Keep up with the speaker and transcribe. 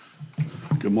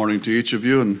Good morning to each of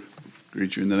you, and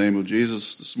greet you in the name of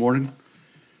Jesus this morning,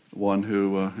 the one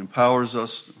who empowers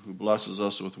us, who blesses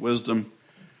us with wisdom,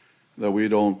 that we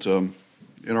don't, in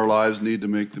our lives, need to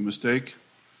make the mistake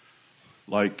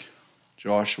like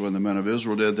Joshua and the men of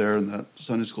Israel did there in that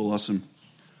Sunday school lesson,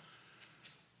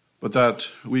 but that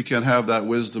we can have that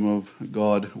wisdom of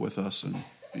God with us and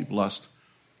be blessed.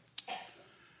 I'd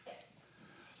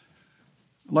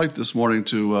like this morning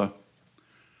to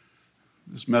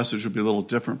this message will be a little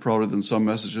different probably than some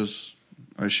messages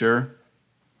I share.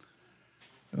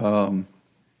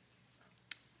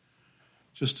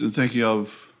 Just in thinking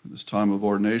of this time of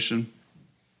ordination,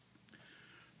 I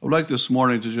would like this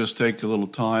morning to just take a little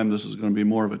time. This is going to be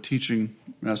more of a teaching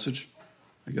message.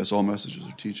 I guess all messages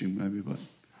are teaching maybe, but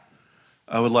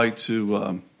I would like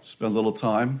to spend a little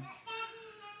time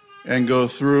and go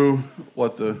through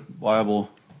what the Bible,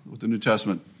 what the New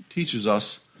Testament teaches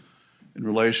us in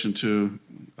relation to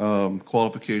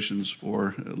qualifications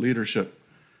for leadership.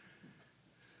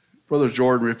 Brother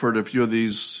Jordan referred to a few of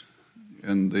these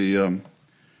in the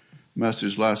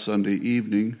message last Sunday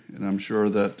evening, and I'm sure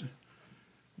that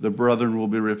the brethren will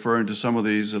be referring to some of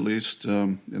these, at least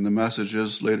in the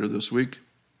messages later this week.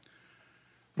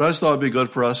 But I just thought it would be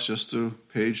good for us just to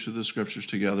page through the scriptures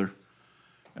together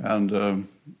and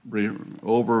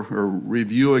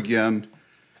review again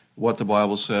what the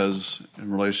Bible says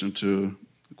in relation to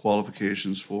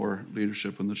qualifications for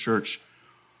leadership in the church.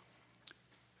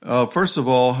 First of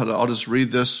all, I'll just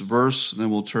read this verse, and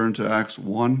then we'll turn to Acts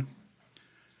 1.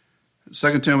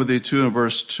 2 Timothy 2 and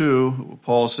verse 2,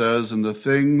 Paul says, "And the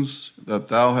things that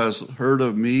thou hast heard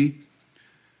of me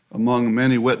among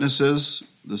many witnesses,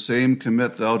 the same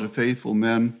commit thou to faithful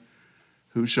men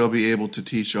who shall be able to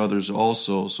teach others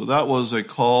also." So that was a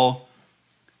call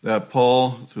that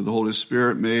Paul, through the Holy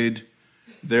Spirit, made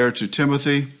there to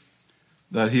Timothy,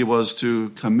 that he was to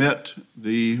commit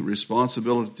the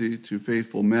responsibility to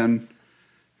faithful men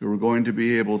who were going to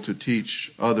be able to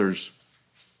teach others.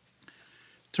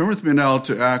 Turn with me now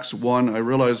to Acts 1. I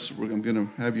realize I'm going to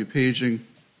have you paging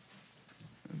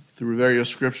through various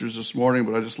scriptures this morning,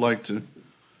 but I just like to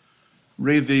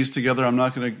read these together. I'm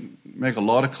not going to make a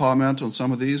lot of comment on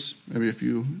some of these, maybe a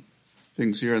few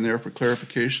things here and there for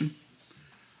clarification.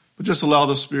 But just allow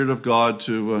the Spirit of God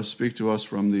to speak to us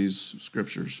from these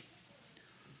scriptures.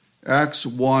 Acts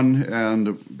 1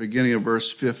 and beginning of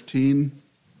verse 15.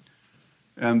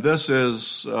 And this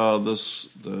is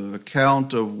the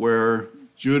account of where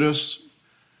Judas,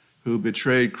 who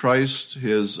betrayed Christ,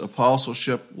 his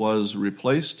apostleship was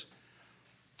replaced,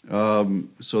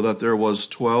 so that there was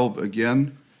 12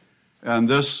 again. And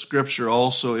this scripture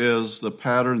also is the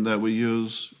pattern that we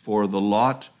use for the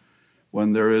lot,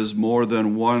 when there is more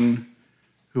than one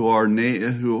who are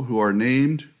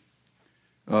named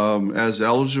as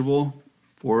eligible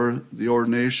for the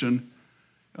ordination.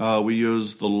 We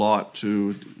use the lot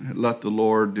to let the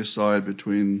Lord decide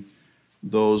between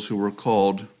those who were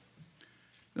called.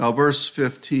 Now, verse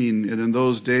 15, "And in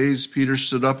those days Peter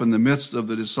stood up in the midst of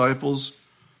the disciples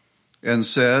and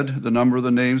said," the number of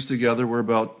the names together were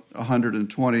about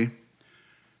 120,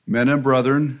 "Men and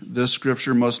brethren, this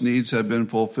scripture must needs have been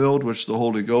fulfilled, which the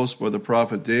Holy Ghost by the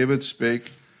prophet David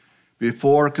spake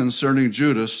before concerning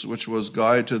Judas, which was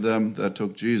guide to them that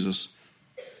took Jesus.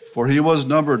 For he was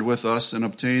numbered with us and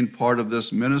obtained part of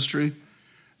this ministry.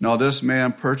 Now this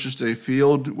man purchased a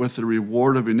field with the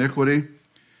reward of iniquity,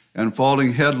 and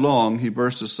falling headlong, he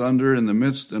burst asunder in the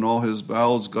midst, and all his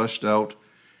bowels gushed out.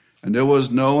 And it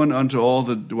was known unto all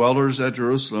the dwellers at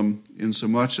Jerusalem,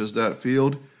 insomuch as that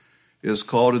field is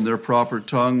called in their proper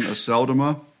tongue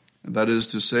Aceldama, and that is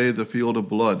to say, the field of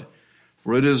blood.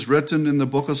 For it is written in the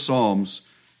book of Psalms,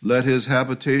 Let his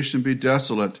habitation be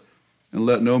desolate, and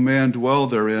let no man dwell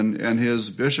therein, and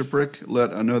his bishopric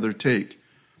let another take.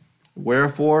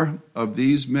 Wherefore, of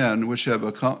these men which have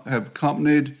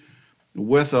accompanied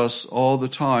with us all the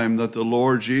time that the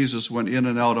Lord Jesus went in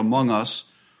and out among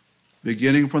us,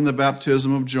 beginning from the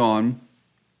baptism of John,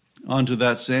 unto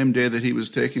that same day that he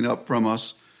was taken up from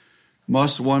us,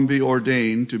 must one be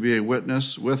ordained to be a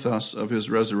witness with us of his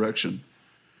resurrection.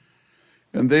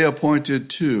 And they appointed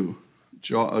two,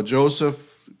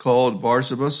 Joseph called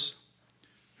Barsabas,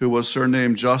 who was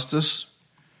surnamed Justus,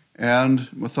 and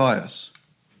Matthias.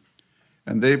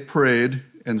 And they prayed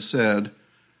and said,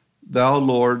 Thou,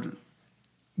 Lord,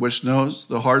 which knows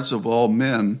the hearts of all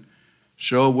men,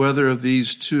 show whether of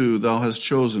these two thou hast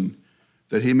chosen,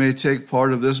 that he may take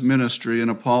part of this ministry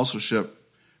and apostleship,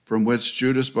 from which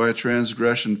Judas by a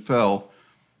transgression fell,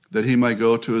 that he might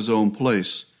go to his own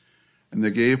place. And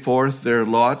they gave forth their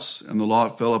lots, and the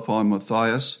lot fell upon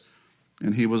Matthias,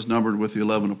 and he was numbered with the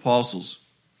 11 apostles.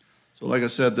 So like I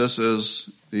said, this is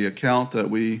the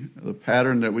the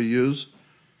pattern that we use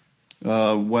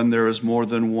when there is more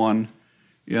than one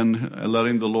in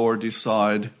letting the Lord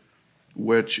decide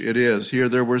which it is. Here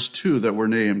there was two that were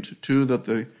named, two that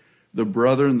the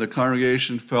brethren, the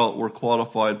congregation felt were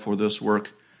qualified for this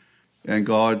work. And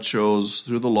God chose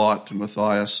through the lot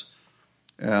Matthias,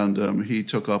 and he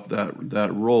took up that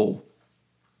role.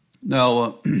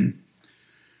 Now,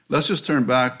 let's just turn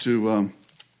back to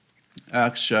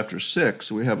Acts chapter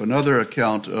 6. We have another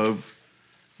account of,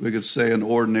 we could say, an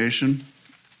ordination.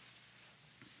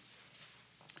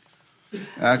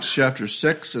 Acts chapter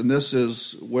 6, and this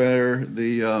is where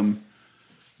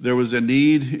there was a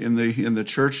need in the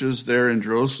churches there in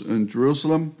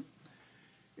Jerusalem,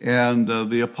 and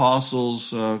the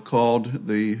apostles called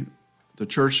the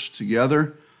church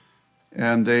together,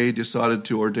 and they decided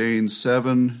to ordain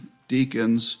 7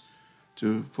 deacons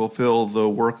to fulfill the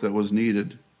work that was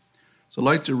needed. So I'd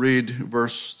like to read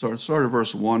start at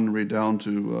verse 1, read down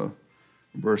to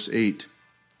verse 8.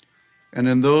 And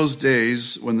in those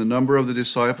days, when the number of the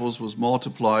disciples was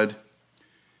multiplied,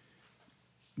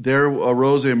 there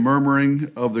arose a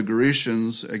murmuring of the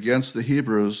Grecians against the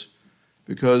Hebrews,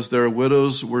 because their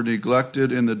widows were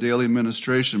neglected in the daily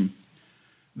ministration.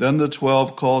 Then the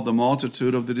 12 called the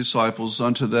multitude of the disciples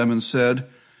unto them and said,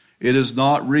 It is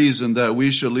not reason that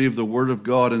we should leave the word of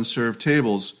God and serve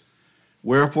tables.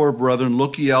 Wherefore, brethren,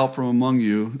 look ye out from among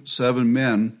you 7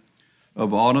 men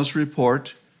of honest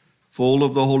report, full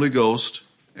of the Holy Ghost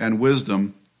and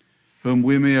wisdom, whom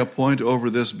we may appoint over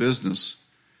this business.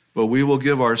 But we will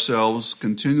give ourselves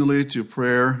continually to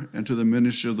prayer and to the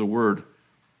ministry of the word.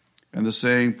 And the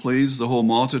saying pleased the whole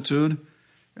multitude,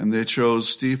 and they chose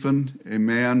Stephen, a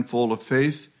man full of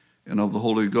faith and of the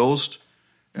Holy Ghost,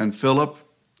 and Philip,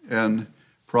 and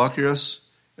Prochorus,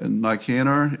 and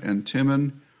Nicanor, and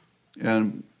Timon,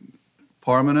 and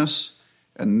Parmenas,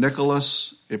 and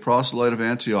Nicholas, a proselyte of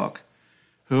Antioch,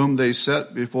 whom they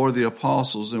set before the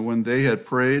apostles. And when they had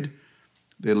prayed,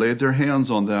 they laid their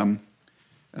hands on them.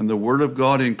 And the word of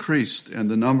God increased, and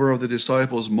the number of the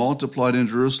disciples multiplied in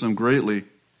Jerusalem greatly.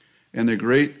 And a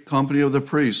great company of the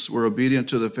priests were obedient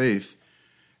to the faith.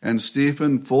 And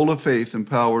Stephen, full of faith and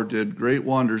power, did great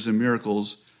wonders and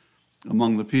miracles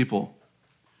among the people.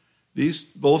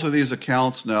 Both of these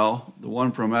accounts now, the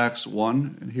one from Acts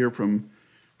 1 and here from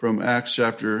Acts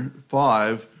chapter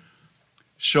 5,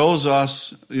 shows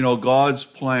us, God's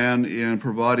plan in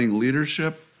providing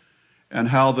leadership and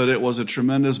how that it was a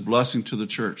tremendous blessing to the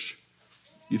church.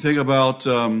 You think about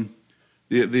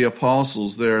the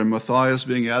apostles there and Matthias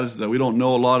being added to that. We don't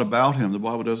know a lot about him. The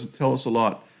Bible doesn't tell us a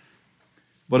lot.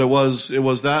 But it was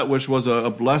that which was a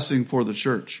blessing for the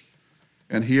church.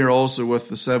 And here also with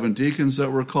the 7 deacons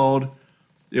that were called,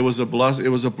 it was a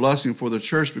blessing for the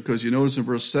church, because you notice in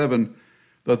verse 7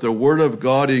 that the word of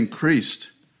God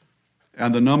increased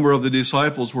and the number of the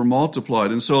disciples were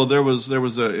multiplied. And so there was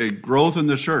a growth in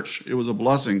the church. It was a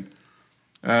blessing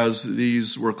as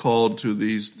these were called to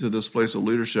this place of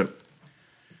leadership.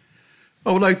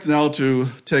 I would like now to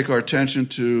take our attention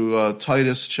to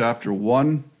Titus chapter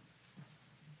 1,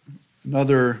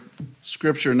 another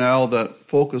scripture now that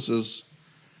focuses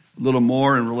a little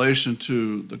more in relation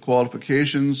to the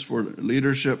qualifications for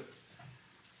leadership.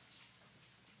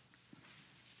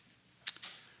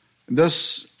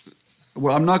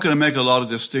 I'm not going to make a lot of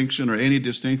distinction or any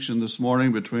distinction this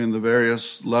morning between the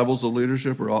various levels of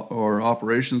leadership or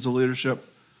operations of leadership,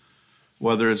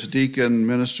 whether it's deacon,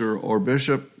 minister, or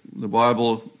bishop. The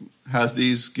Bible has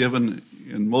these given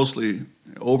in mostly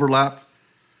overlap,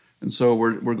 and so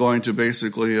we're going to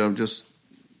basically just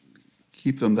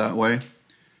keep them that way,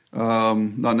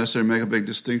 not necessarily make a big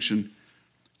distinction.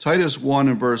 Titus 1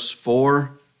 and verse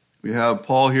 4, we have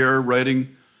Paul here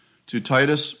writing to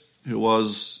Titus, who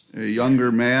was a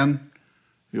younger man,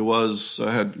 who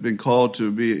had been called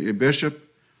to be a bishop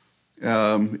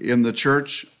in the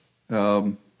church.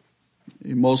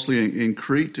 Mostly in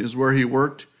Crete is where he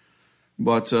worked,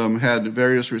 but had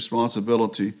various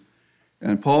responsibility.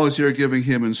 And Paul is here giving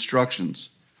him instructions.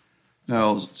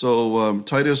 Now, so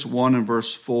Titus 1 and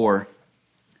verse 4,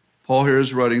 Paul here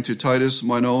is writing to Titus,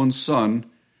 mine own son,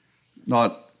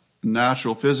 not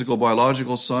natural, physical,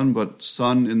 biological son, but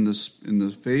son in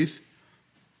the faith.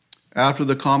 After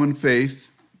the common faith,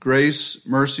 grace,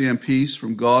 mercy, and peace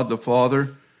from God the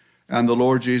Father and the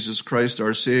Lord Jesus Christ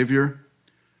our Savior.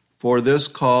 For this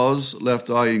cause left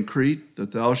I in Crete,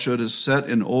 that thou shouldest set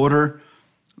in order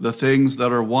the things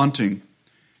that are wanting,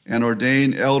 and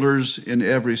ordain elders in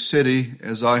every city,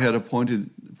 as I had appointed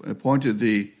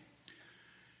thee.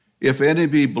 If any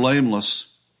be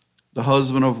blameless, the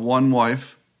husband of one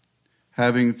wife,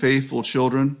 having faithful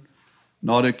children,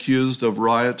 not accused of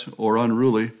riot or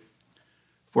unruly.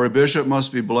 For a bishop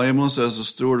must be blameless as a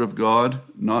steward of God,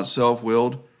 not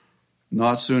self-willed,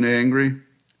 not soon angry,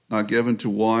 not given to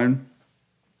wine,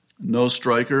 no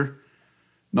striker,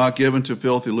 not given to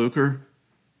filthy lucre,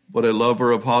 but a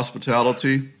lover of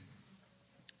hospitality,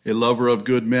 a lover of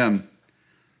good men,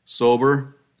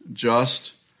 sober,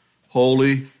 just,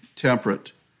 holy,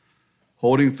 temperate,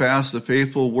 holding fast the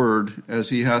faithful word as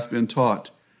he hath been taught,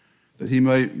 that he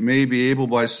may be able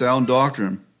by sound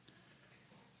doctrine,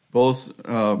 both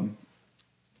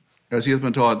as he hath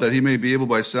been taught, that he may be able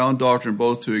by sound doctrine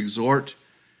both to exhort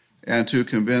and to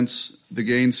convince the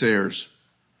gainsayers.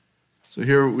 So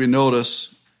here we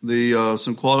notice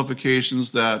some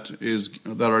qualifications that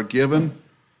are given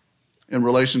in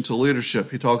relation to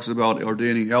leadership. He talks about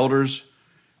ordaining elders,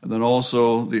 and then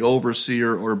also the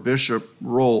overseer or bishop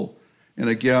role. And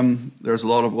again, there's a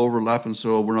lot of overlap, and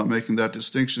so we're not making that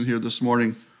distinction here this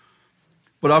morning.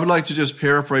 But I would like to just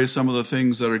paraphrase some of the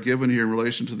things that are given here in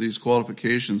relation to these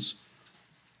qualifications.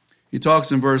 He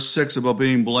talks in verse 6 about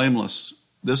being blameless.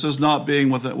 This is not being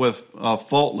with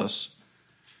faultless,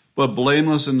 but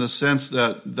blameless in the sense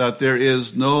that there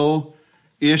is no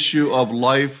issue of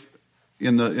life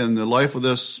in the life of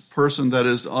this person that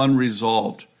is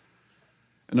unresolved.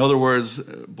 In other words,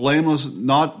 blameless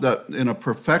not that in a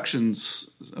perfection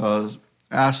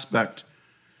aspect,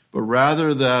 but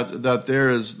rather that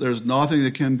there's nothing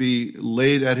that can be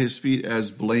laid at his feet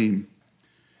as blame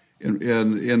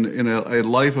in a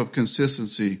life of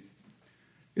consistency.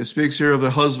 It speaks here of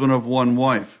the husband of one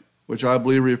wife, which I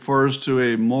believe refers to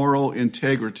a moral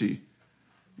integrity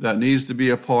that needs to be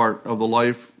a part of the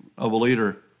life of a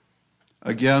leader.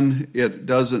 Again, it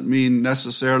doesn't mean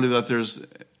necessarily that there's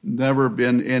never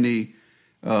been any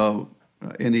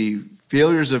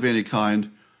failures of any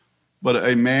kind, but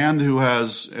a man who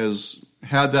has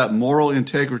had that moral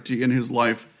integrity in his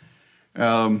life,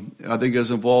 I think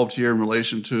is involved here in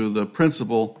relation to the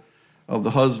principle of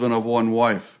the husband of one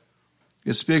wife.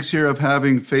 It speaks here of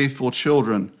having faithful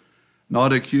children,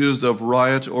 not accused of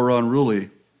riot or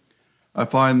unruly. I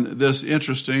find this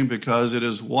interesting because it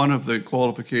is one of the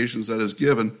qualifications that is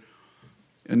given,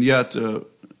 and yet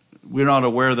we're not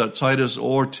aware that Titus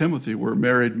or Timothy were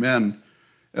married men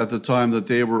at the time that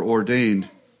they were ordained.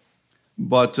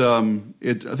 But I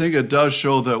think it does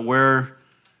show that where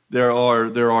there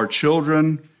are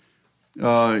children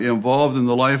involved in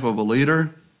the life of a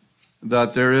leader,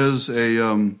 that there is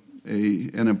an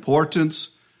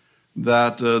importance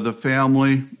that the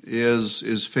family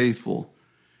is faithful,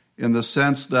 in the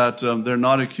sense that they're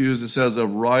not accused, it says,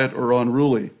 of riot or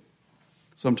unruly.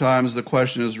 Sometimes the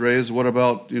question is raised, what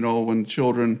about, when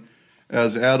children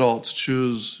as adults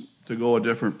choose to go a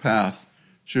different path,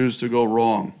 choose to go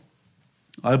wrong?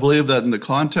 I believe that in the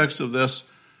context of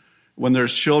this, when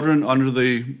there's children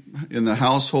in the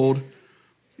household,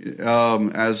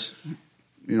 as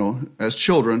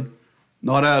children,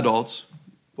 not adults,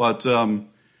 but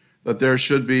that there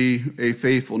should be a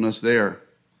faithfulness there.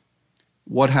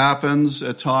 What happens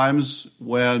at times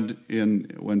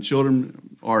when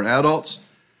children are adults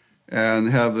and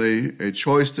have a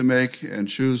choice to make and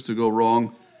choose to go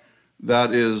wrong,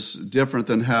 that is different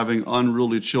than having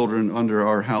unruly children under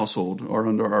our household or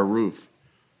under our roof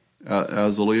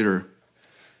as a leader.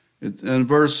 In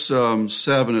verse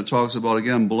 7, it talks about,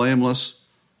 again, blameless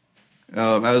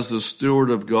as the steward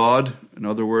of God. In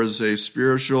other words, a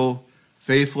spiritual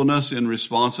faithfulness in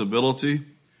responsibility.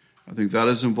 I think that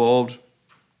is involved.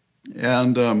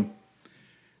 And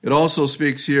it also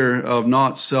speaks here of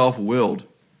not self-willed.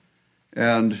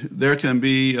 And there can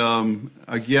be,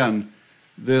 again,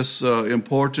 this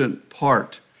important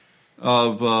part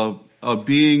of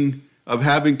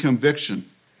having conviction,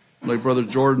 like Brother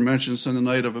Jordan mentioned Sunday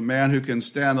night, of a man who can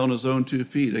stand on his own 2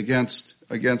 feet against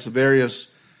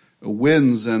various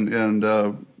winds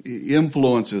and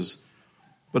influences,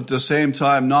 but at the same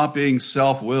time not being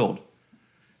self-willed.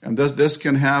 And this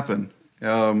can happen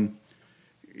in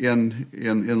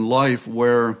life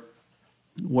where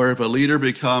if a leader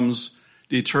becomes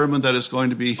determined that it's going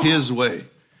to be his way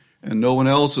and no one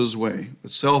else's way.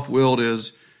 But self-willed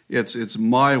is it's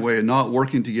my way, not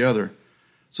working together.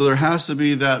 So there has to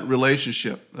be that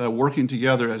relationship, working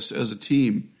together as a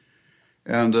team,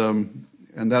 and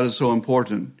that is so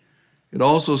important. It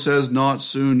also says not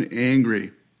soon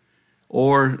angry,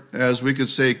 or as we could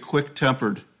say,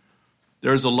 quick-tempered.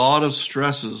 There's a lot of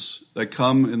stresses that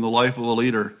come in the life of a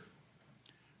leader.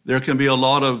 There can be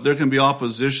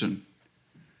opposition.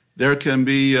 There can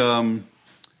be a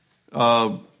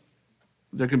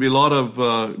lot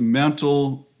of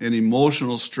mental and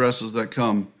emotional stresses that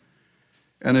come.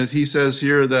 And as he says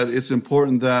here that it's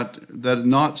important that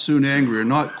not soon angry or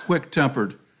not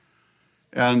quick-tempered.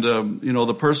 And,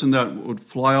 the person that would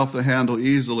fly off the handle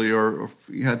easily or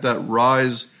had that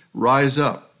rise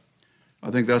up. I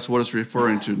think that's what it's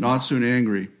referring to. Not soon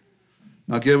angry.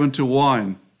 Not given to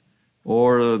wine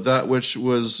or that which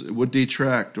would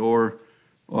detract or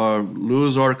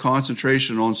lose our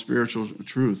concentration on spiritual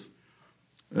truth.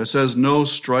 It says no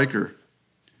striker.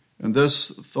 And this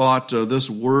thought, this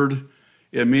word,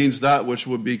 it means that which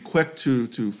would be quick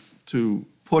to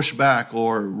push back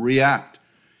or react.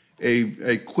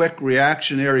 A quick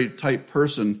reactionary type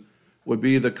person would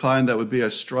be the kind that would be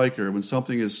a striker. When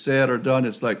something is said or done,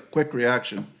 it's like quick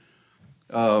reaction.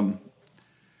 And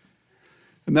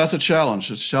that's a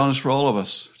challenge. It's a challenge for all of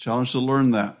us. A challenge to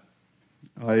learn that.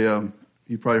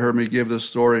 You probably heard me give this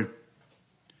story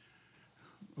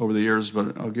over the years,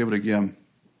 but I'll give it again.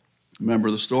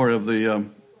 Remember the story of the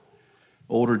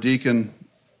older deacon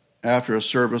after a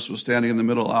service was standing in the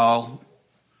middle aisle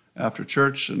after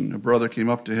church, and a brother came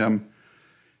up to him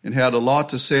and had a lot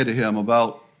to say to him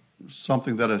about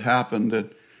something that had happened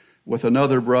with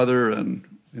another brother, and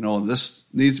this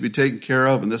needs to be taken care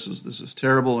of, and this is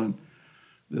terrible, and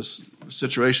this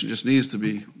situation just needs to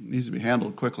be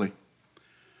handled quickly.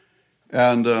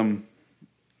 And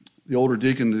the older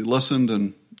deacon listened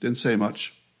and didn't say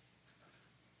much.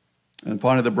 And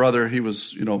finally, the brother, he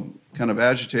was, kind of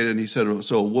agitated, and he said,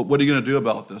 "So what are you going to do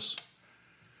about this?"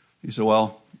 He said,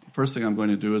 "Well, the first thing I'm going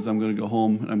to do is I'm going to go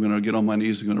home, and I'm going to get on my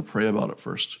knees and going to pray about it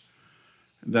first.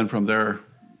 And then from there,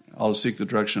 I'll seek the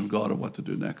direction of God of what to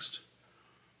do next."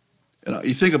 And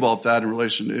you think about that in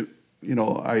relation to,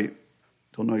 I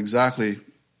don't know exactly,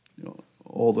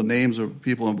 all the names of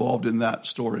people involved in that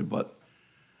story, but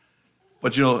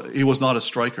he was not a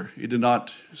striker. He did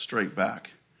not strike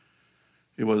back.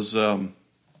 It was,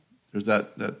 there's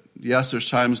that yes, there's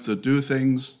times to do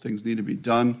things need to be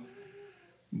done,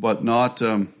 but not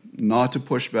to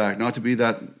push back, not to be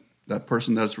that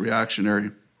person that's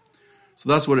reactionary. So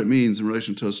that's what it means in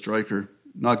relation to a striker.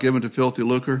 Not given to filthy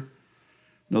lucre.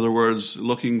 In other words,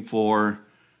 looking for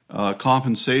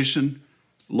compensation,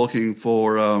 looking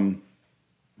for in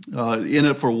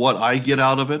it for what I get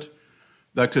out of it.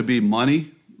 That could be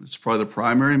money. It's probably the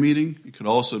primary meaning. It could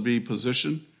also be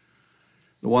position.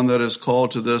 The one that is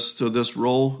called to this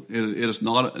role, it is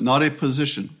not a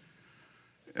position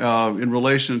in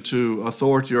relation to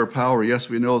authority or power. Yes,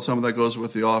 we know some of that goes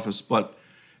with the office, but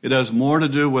it has more to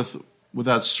do with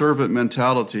that servant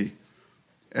mentality.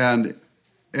 And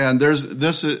there's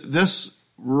this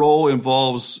role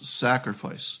involves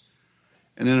sacrifice,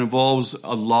 and it involves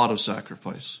a lot of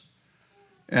sacrifice.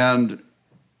 And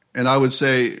I would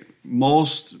say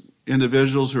most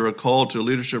individuals who are called to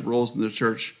leadership roles in the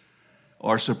church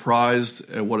are surprised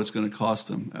at what it's going to cost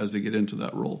them as they get into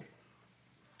that role.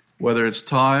 Whether it's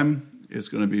time, it's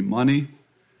going to be money.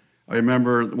 I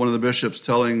remember one of the bishops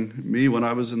telling me when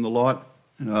I was in the lot,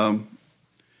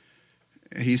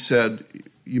 he said,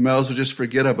 "You might as well just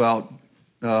forget about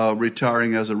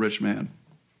retiring as a rich man."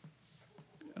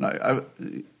 And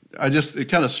it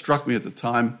kind of struck me at the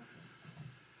time.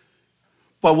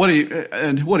 But what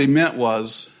he meant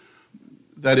was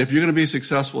that if you're going to be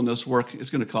successful in this work,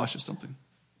 it's going to cost you something.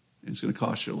 It's going to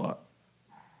cost you a lot.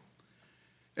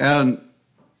 And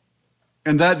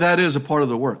that is a part of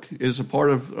the work. It is a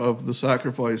part of the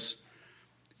sacrifice.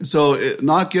 And so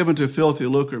not given to filthy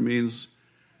lucre means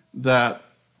that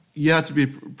you have to be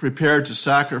prepared to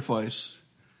sacrifice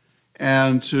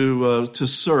and to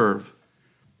serve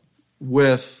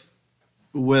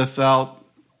without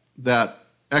that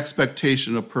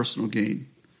expectation of personal gain.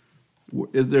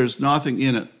 There's nothing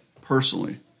in it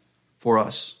personally for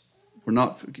us. We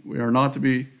are not to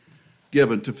be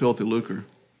given to filthy lucre.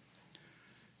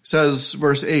 It says,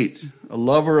 verse 8, a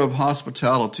lover of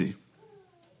hospitality.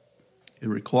 It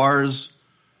requires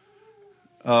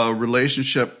a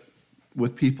relationship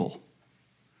with people.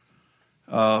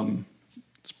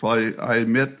 It's probably, I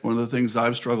admit, one of the things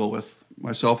I've struggled with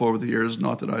myself over the years,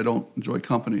 not that I don't enjoy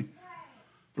company,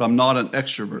 but I'm not an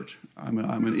extrovert. I'm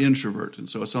an introvert, and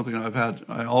so it's something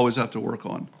I always have to work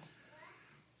on.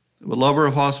 A lover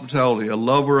of hospitality, a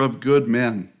lover of good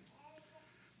men.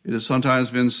 It has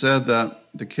sometimes been said that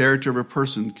the character of a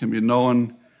person can be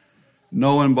known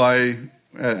by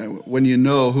when you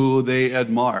know who they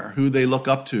admire, who they look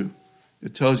up to.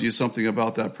 It tells you something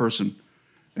about that person.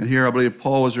 And here I believe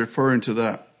Paul was referring to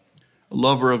that. A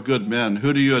lover of good men.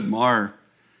 Who do you admire?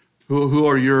 Who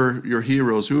are your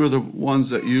heroes? Who are the ones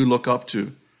that you look up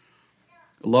to?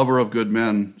 A lover of good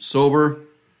men. Sober.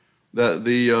 That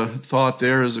the thought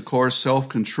there is, of course,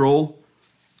 self-control.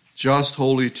 Just,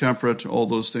 holy, temperate, all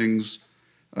those things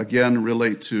again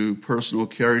relate to personal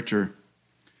character.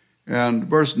 And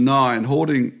verse 9,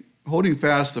 holding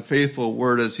fast the faithful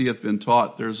word as he hath been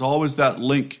taught. There's always that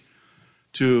link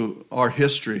to our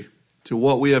history, to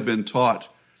what we have been taught,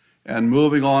 and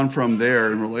moving on from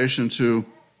there in relation to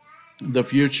the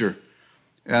future.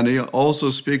 And he also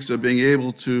speaks of being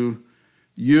able to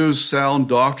use sound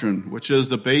doctrine, which is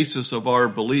the basis of our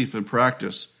belief and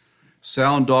practice.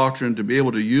 Sound doctrine, to be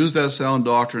able to use that sound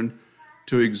doctrine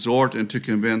to exhort and to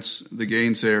convince the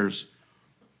gainsayers.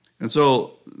 And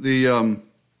so there's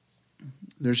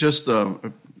just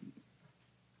a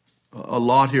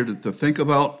lot here to think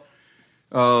about.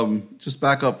 Just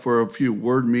back up for a few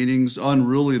word meanings.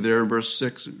 Unruly there in verse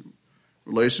 6, in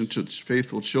relation to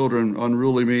faithful children.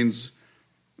 Unruly means,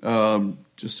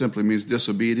 just simply means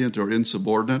disobedient or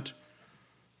insubordinate.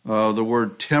 The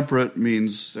word temperate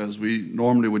means, as we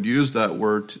normally would use that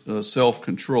word,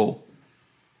 self-control.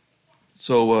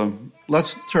 So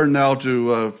let's turn now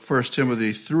to 1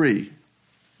 Timothy 3.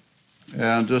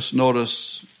 And just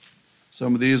notice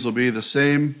some of these will be the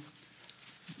same.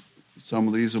 Some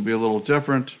of these will be a little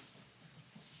different.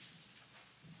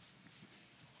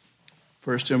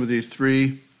 1 Timothy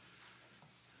 3.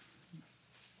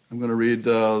 I'm going to read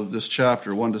this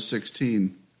chapter, 1 to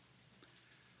 16.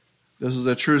 This is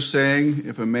a true saying,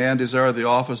 if a man desire the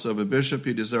office of a bishop,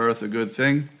 he desireth a good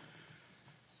thing.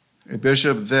 A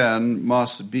bishop then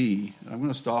must be. I'm going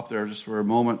to stop there just for a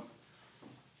moment.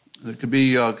 There could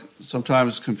be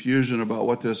sometimes confusion about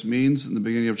what this means in the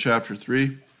beginning of chapter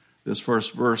 3, this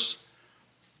first verse.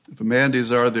 If a man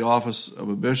desire the office of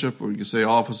a bishop, or you could say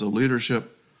office of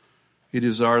leadership, he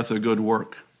desireth a good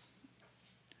work.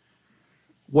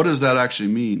 What does that actually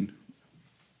mean?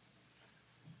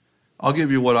 I'll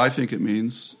give you what I think it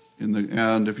means,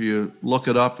 and if you look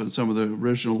it up in some of the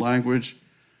original language,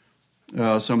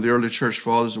 some of the early church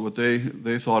fathers, what they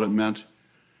thought it meant.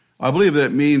 I believe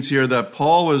that means here that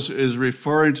Paul is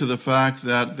referring to the fact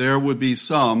that there would be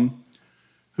some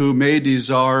who may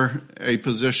desire a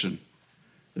position.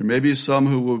 There may be some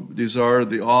who will desire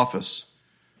the office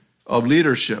of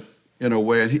leadership in a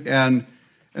way. And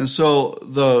so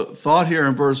the thought here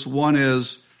in verse 1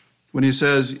 is, when he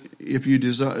says,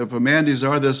 if a man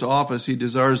desire this office, he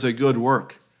desires a good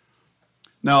work.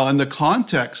 Now, in the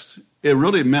context, it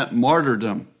really meant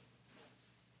martyrdom.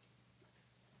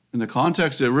 In the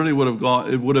context, it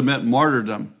would have meant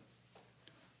martyrdom.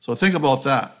 So think about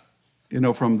that,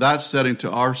 from that setting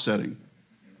to our setting.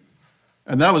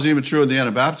 And that was even true in the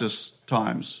Anabaptist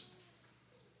times.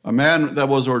 A man that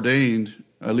was ordained,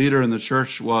 a leader in the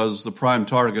church, was the prime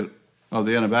target of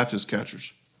the Anabaptist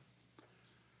catchers.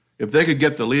 If they could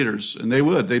get the leaders, and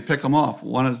they'd pick them off,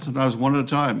 sometimes one at a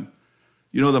time.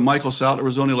 You know that Michael Sattler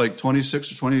was only like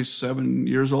 26 or 27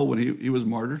 years old when he was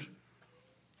martyred?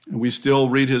 And we still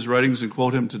read his writings and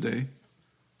quote him today.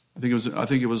 I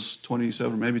think it was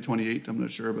 27, maybe 28, I'm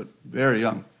not sure, but very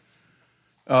young.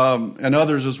 And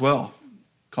others as well.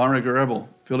 Conrad Grebel,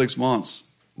 Felix Mons.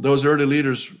 Those early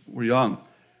leaders were young.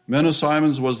 Menno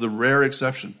Simons was the rare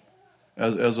exception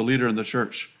as a leader in the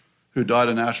church who died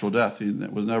a natural death. He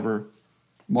was never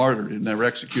martyred. He was never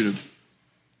executed.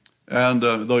 And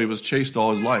though he was chased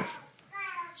all his life.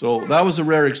 So that was a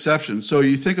rare exception. So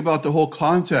you think about the whole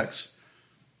context,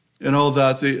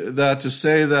 that to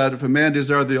say that if a man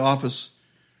desire the office,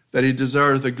 that he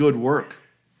desires the good work.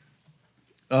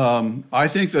 I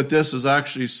think that this is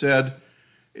actually said,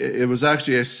 it was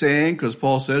actually a saying, because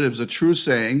Paul said it was a true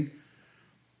saying.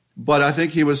 But I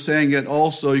think he was saying it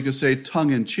also, you could say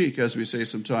tongue-in-cheek, as we say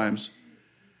sometimes,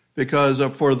 because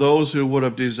for those who would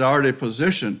have desired a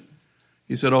position,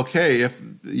 he said, okay,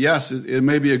 yes, it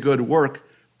may be a good work,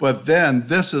 but then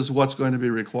this is what's going to be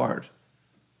required.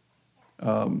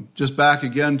 Just back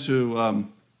again to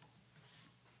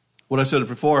what I said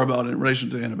before about in relation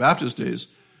to the Anabaptist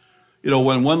days,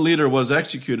 when one leader was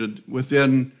executed,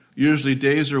 within usually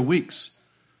days or weeks,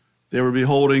 they would be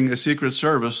holding a secret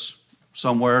service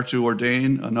somewhere to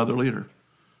ordain another leader.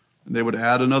 And they would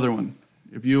add another one.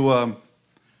 If you want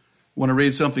to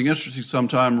read something interesting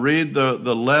sometime, read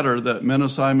the letter that Menno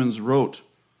Simons wrote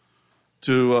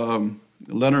to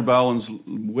Leonard Bowen's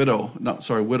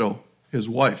widow, his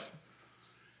wife.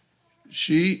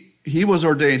 He was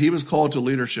ordained, he was called to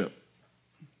leadership.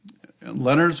 And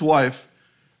Leonard's wife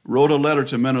wrote a letter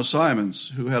to Menno Simons,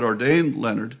 who had ordained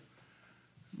Leonard,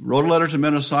 wrote a letter to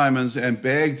Menno Simons and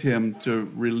begged him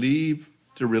to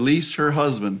release her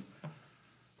husband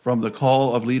from the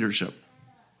call of leadership,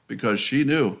 because she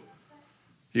knew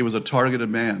he was a targeted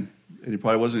man and he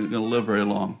probably wasn't going to live very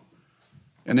long.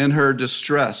 And in her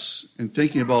distress, in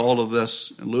thinking about all of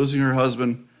this and losing her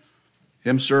husband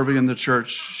him serving in the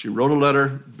church, she wrote a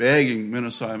letter begging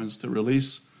Minna Simons to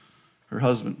release her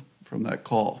husband from that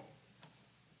call.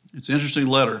 It's an interesting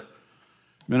letter.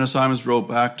 Minna Simons wrote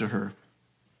back to her.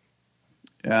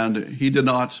 And he did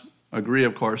not agree,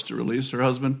 of course, to release her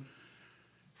husband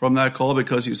from that call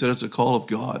because he said it's a call of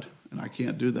God, and I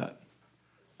can't do that.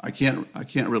 I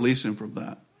can't release him from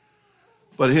that.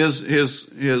 But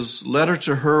his letter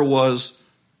to her was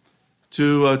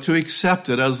to accept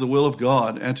it as the will of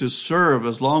God and to serve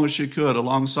as long as she could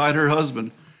alongside her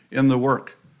husband in the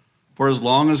work for as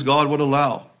long as God would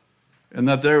allow, and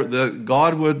that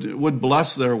God would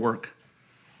bless their work.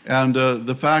 And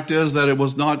the fact is that it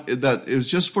was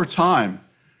just for time.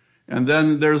 And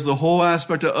then there's the whole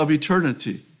aspect of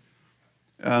eternity.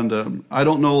 And I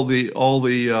don't know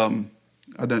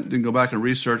I didn't go back and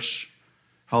research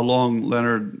how long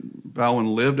Leonard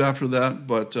Bowen lived after that,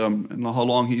 but and how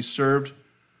long he served.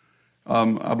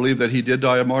 I believe that he did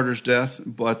die a martyr's death,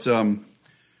 but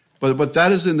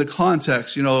that is in the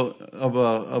context,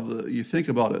 you think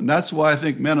about it. And that's why I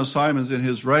think Menno Simons in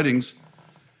his writings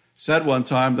said one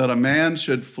time that a man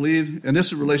should flee, and this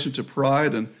is in relation to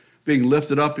pride and being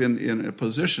lifted up in a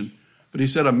position, but he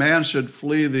said a man should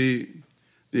flee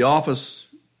the office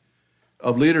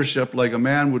of leadership like a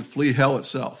man would flee hell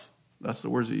itself. That's the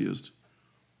words he used.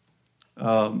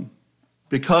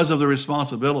 Because of the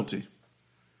responsibility.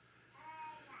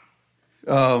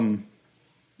 I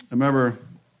remember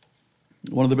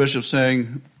one of the bishops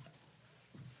saying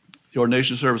the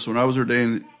ordination service when I was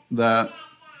ordained that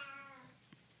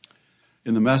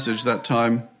in the message that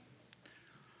time,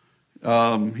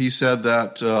 he said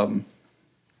that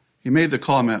he made the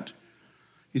comment.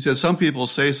 He said, some people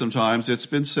say sometimes, it's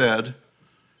been said,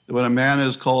 that when a man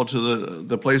is called to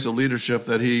the place of leadership,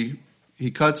 that he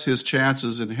cuts his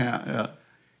chances in half.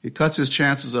 He cuts his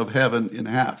chances of heaven in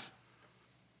half.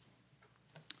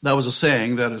 That was a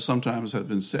saying that sometimes had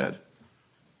been said.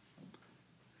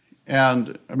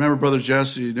 And I remember Brother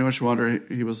Jesse Newish Wonder,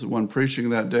 he was the one preaching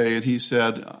that day, and he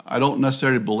said, I don't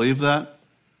necessarily believe that,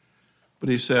 but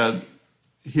he said,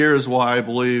 here's why I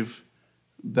believe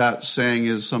that saying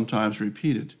is sometimes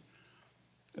repeated.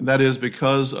 And that is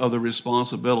because of the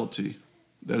responsibility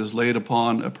that is laid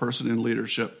upon a person in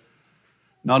leadership,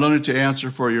 not only to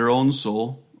answer for your own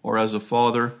soul, or as a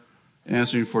father,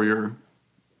 answering for your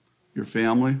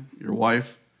family, your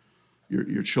wife,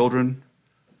 your children,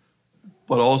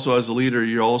 but also as a leader,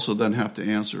 you also then have to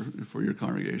answer for your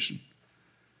congregation.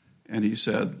 And he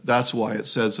said, that's why it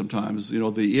said sometimes,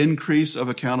 the increase of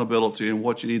accountability and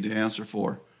what you need to answer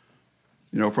for.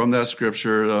 From that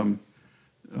scripture,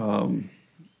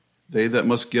 they that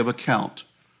must give account,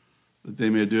 that they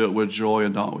may do it with joy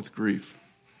and not with grief.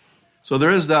 So there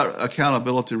is that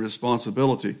accountability and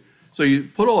responsibility. So you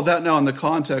put all that now in the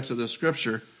context of the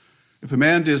scripture. If a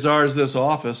man desires this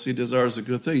office, he desires a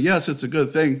good thing. Yes, it's a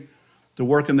good thing to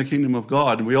work in the kingdom of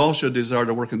God, and we all should desire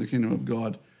to work in the kingdom of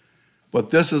God. But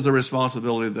this is the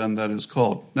responsibility then that is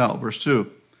called. Now, verse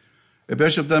 2. A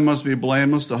bishop then must be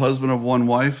blameless, the husband of one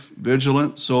wife,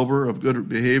 vigilant, sober, of good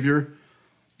behavior,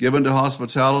 given to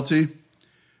hospitality,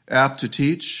 apt to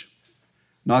teach,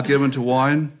 not given to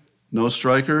wine, no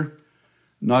striker,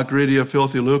 not greedy of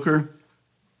filthy lucre,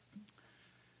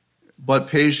 but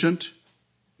patient,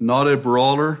 not a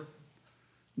brawler,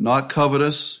 not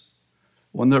covetous,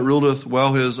 one that ruleth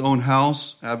well his own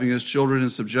house, having his children in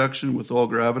subjection with all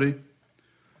gravity.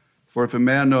 For if a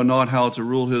man know not how to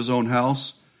rule his own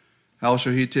house, how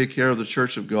shall he take care of the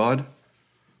church of God?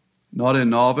 Not a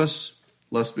novice,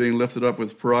 lest being lifted up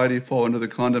with pride he fall into the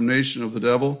condemnation of the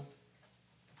devil.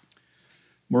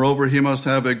 Moreover, he must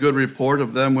have a good report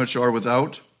of them which are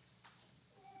without,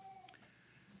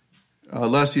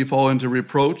 lest he fall into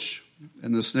reproach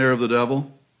and the snare of the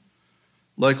devil.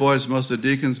 Likewise must the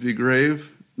deacons be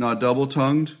grave, not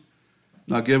double-tongued,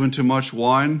 not given to much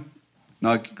wine,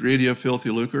 not greedy of filthy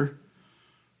lucre,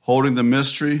 holding the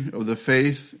mystery of the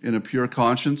faith in a pure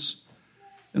conscience.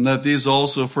 And let these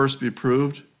also first be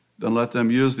proved, then let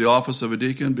them use the office of a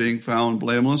deacon, being found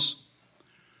blameless.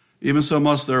 Even so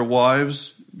must their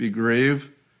wives be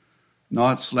grave,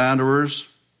 not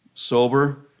slanderers,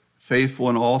 sober, faithful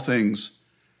in all things.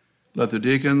 Let the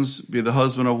deacons be the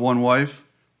husband of one wife,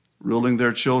 ruling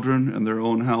their children and their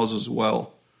own houses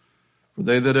well. For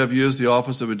they that have used the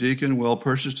office of a deacon will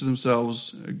purchase to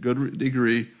themselves a good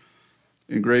degree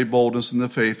in great boldness in the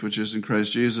faith which is in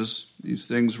Christ Jesus. These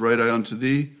things write I unto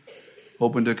thee,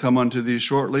 hoping to come unto thee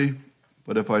shortly.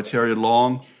 But if I tarry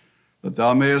long, that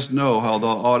thou mayest know how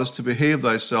thou oughtest to behave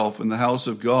thyself in the house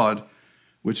of God,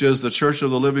 which is the church of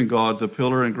the living God, the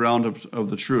pillar and ground of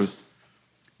the truth.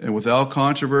 And without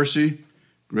controversy,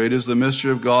 great is the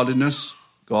mystery of godliness.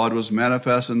 God was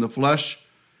manifest in the flesh,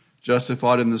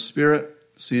 justified in the Spirit,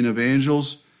 seen of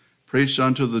angels, preached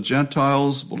unto the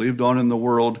Gentiles, believed on in the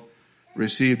world,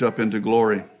 received up into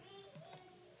glory.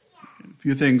 A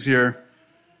few things here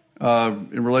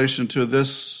in relation to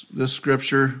this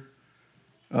scripture.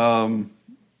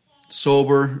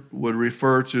 Sober would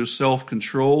refer to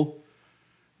self-control.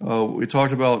 We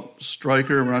talked about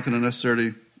striker. We're not going to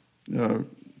necessarily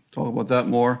talk about that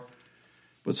more.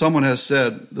 But someone has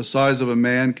said the size of a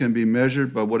man can be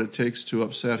measured by what it takes to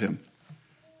upset him.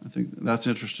 I think that's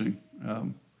interesting.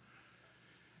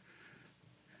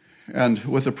 And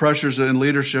with the pressures in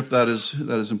leadership, that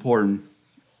is important.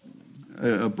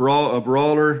 A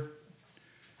brawler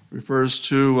refers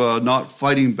to not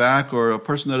fighting back, or a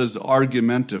person that is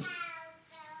argumentative.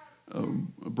 A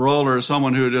brawler is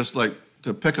someone who just like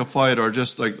to pick a fight, or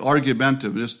just like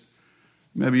argumentative. Just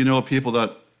maybe you know people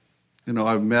that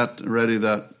I've met already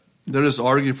that they just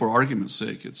argue for argument's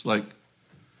sake. It's like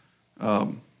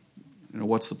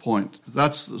what's the point?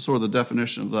 That's sort of the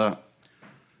definition of that.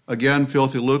 Again,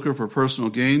 filthy lucre for personal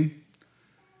gain.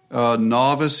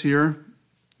 Novice here,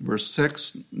 verse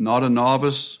 6, not a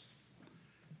novice.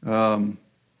 That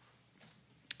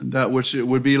which it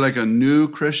would be like a new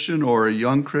Christian or a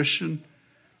young Christian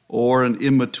or an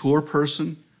immature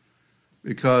person,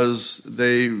 because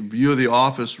they view the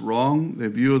office wrong. They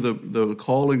view the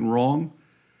calling wrong.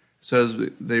 It says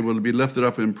they will be lifted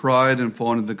up in pride and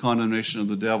fall into the condemnation of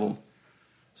the devil.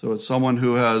 So it's someone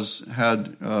who has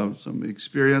had some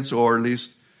experience, or at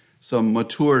least some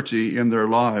maturity in their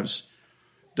lives.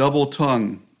 Double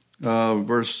tongue,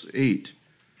 verse 8.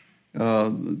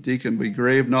 The deacon be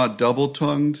grave, not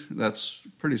double-tongued. That's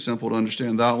pretty simple to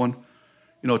understand, that one.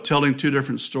 Telling two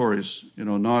different stories,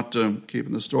 not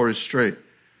keeping the stories straight.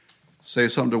 Say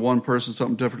something to one person,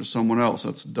 something different to someone else.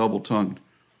 That's double-tongued.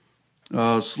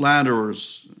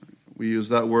 Slanderers, we use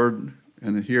that word,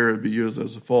 and here it'd be used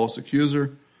as a false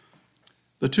accuser.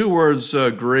 The two words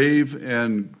grave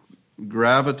and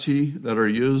gravity that are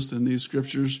used in these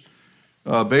scriptures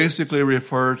basically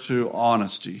refer to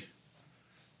honesty.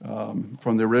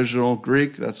 From the original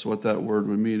Greek, that's what that word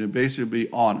would mean. It basically be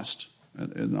honest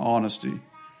and honesty.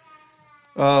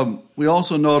 We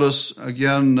also notice,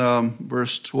 again,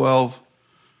 verse 12,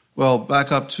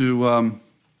 back up to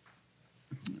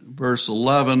verse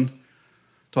 11,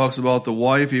 talks about the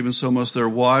wife, even so must their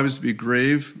wives be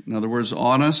grave. In other words,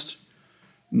 honest,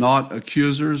 not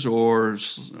accusers or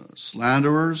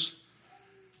slanderers.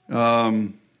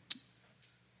 Talking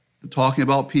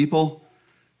about people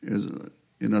is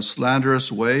in a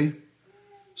slanderous way,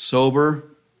 sober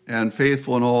and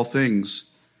faithful in all things.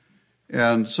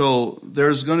 And so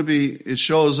there's going to be, it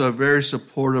shows a very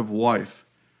supportive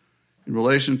wife in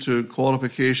relation to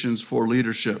qualifications for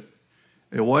leadership.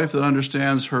 A wife that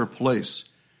understands her place.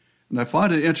 And I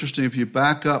find it interesting if you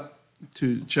back up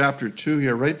to chapter 2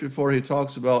 here, right before he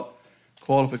talks about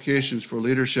qualifications for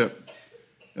leadership.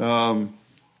 If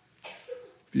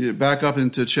you back up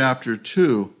into chapter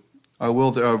 2,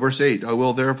 verse 8, I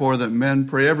will therefore that men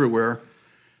pray everywhere,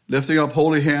 lifting up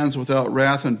holy hands without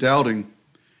wrath and doubting.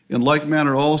 In like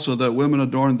manner also that women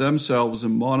adorn themselves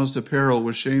in modest apparel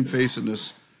with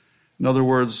shamefacedness. In other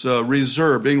words,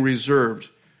 being reserved,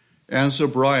 and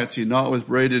sobriety, not with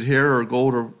braided hair or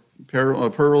gold or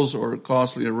pearls or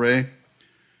costly array,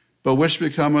 but which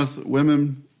becometh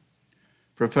women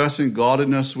professing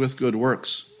godliness with good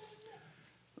works.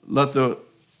 Let the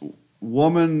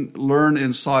woman learn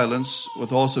in silence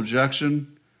with all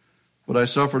subjection, but I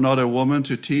suffer not a woman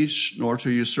to teach, nor to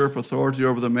usurp authority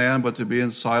over the man, but to be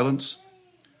in silence.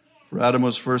 For Adam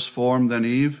was first formed, then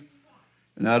Eve,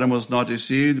 and Adam was not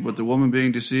deceived, but the woman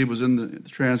being deceived was in the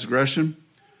transgression.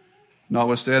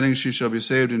 Notwithstanding, she shall be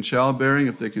saved in childbearing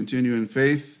if they continue in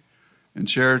faith, in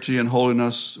charity, and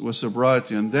holiness with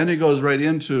sobriety. And then he goes right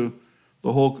into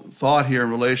the whole thought here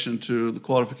in relation to the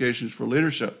qualifications for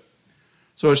leadership.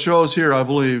 So it shows here, I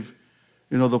believe,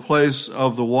 the place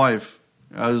of the wife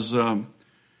as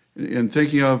in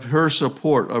thinking of her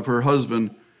support of her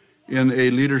husband in a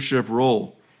leadership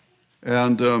role,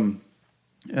 and to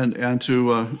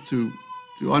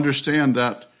understand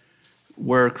that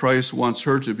where Christ wants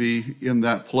her to be in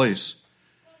that place.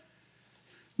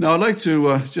 Now, I'd like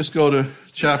to just go to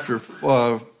chapter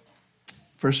 1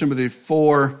 Timothy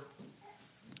 4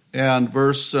 and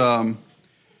verse 1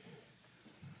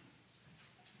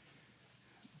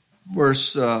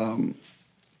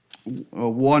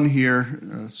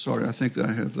 here. Sorry, I think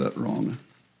I have that wrong.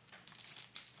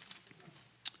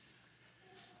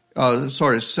 2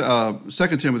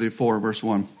 Timothy 4, verse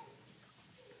 1.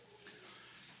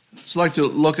 I'd like to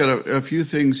look at a few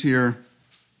things here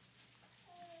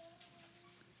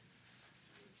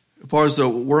far as the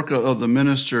work of the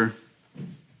minister,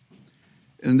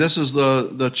 and this is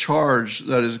the charge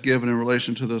that is given in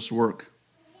relation to this work.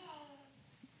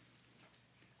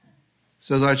 It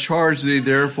says, I charge thee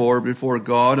therefore before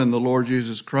God and the Lord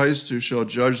Jesus Christ, who shall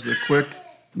judge the quick,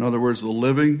 in other words, the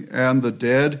living and the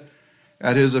dead,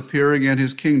 at his appearing and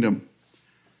his kingdom.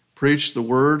 Preach the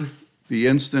word, be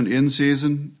instant in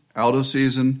season, out of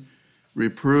season,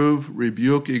 reprove,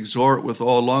 rebuke, exhort with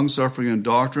all longsuffering and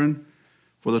doctrine.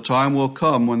 For the time will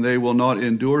come when they will not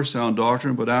endure sound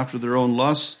doctrine, but after their own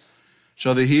lusts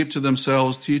shall they heap to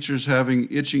themselves teachers having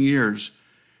itching ears,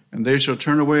 and they shall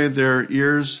turn away their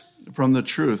ears from the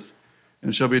truth,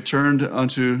 and shall be turned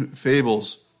unto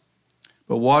fables.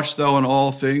 But watch thou in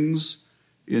all things,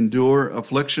 endure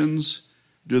afflictions,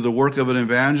 do the work of an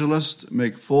evangelist,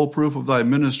 make full proof of thy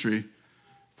ministry.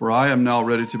 For I am now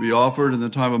ready to be offered, and the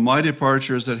time of my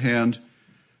departure is at hand.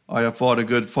 I have fought a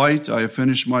good fight, I have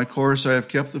finished my course, I have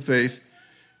kept the faith,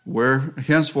 where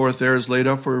henceforth there is laid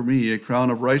up for me a crown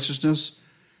of righteousness,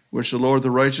 which the Lord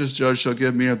the righteous judge shall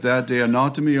give me at that day, and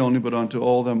not to me only, but unto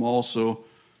all them also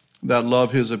that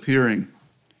love his appearing.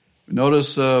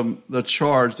 Notice the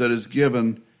charge that is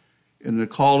given in the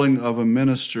calling of a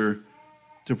minister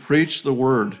to preach the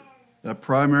word, that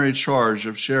primary charge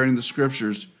of sharing the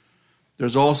scriptures.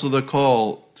 There's also the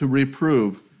call to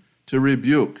reprove, to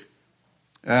rebuke,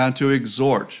 and to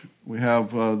exhort. We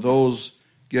have those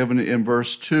given in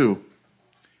verse 2.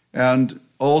 And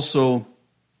also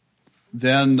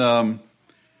then I'd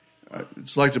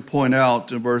just like to point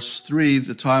out in verse 3,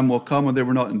 the time will come when they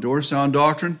will not endure sound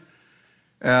doctrine,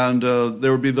 and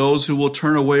there will be those who will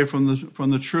turn away from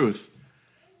the truth.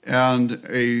 And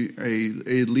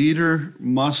a leader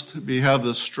must have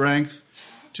the strength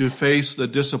to face the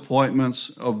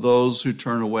disappointments of those who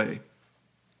turn away.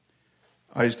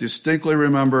 I distinctly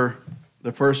remember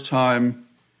the first time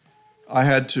I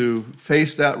had to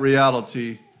face that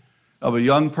reality of a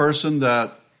young person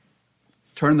that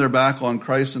turned their back on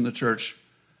Christ and the church,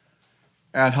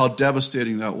 and how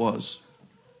devastating that was.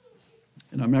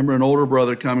 And I remember an older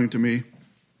brother coming to me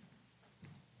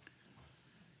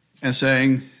and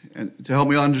saying, and to help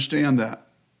me understand that,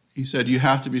 he said, you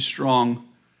have to be strong.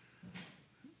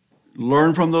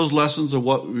 Learn from those lessons of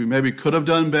what we maybe could have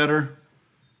done better,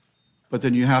 but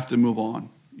then you have to move on.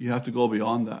 You have to go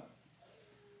beyond that.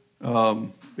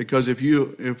 Because if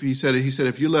you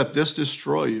let this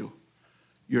destroy you,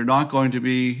 you're not going to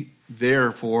be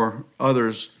there for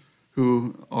others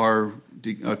who are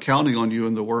counting on you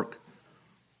in the work.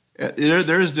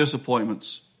 There is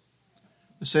disappointments.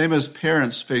 The same as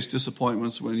parents face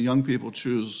disappointments when young people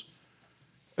choose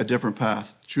a different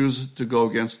path, choose to go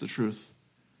against the truth.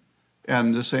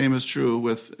 And the same is true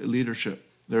with leadership.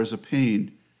 There's a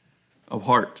pain of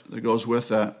heart that goes with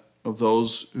that, of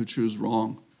those who choose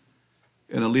wrong.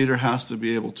 And a leader has to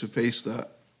be able to face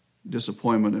that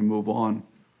disappointment and move on. It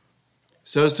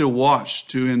says to watch,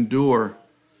 to endure,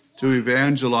 to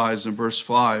evangelize in verse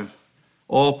 5.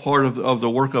 All part of the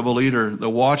work of a leader. The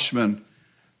watchman,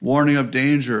 warning of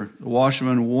danger. The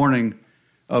watchman, warning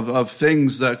of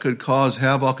things that could cause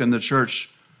havoc in the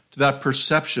church. To that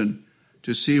perception,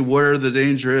 to see where the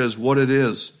danger is, what it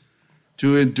is.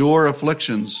 To endure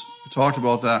afflictions. We talked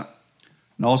about that.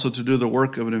 And also to do the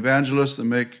work of an evangelist and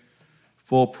make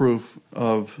full proof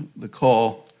of the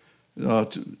call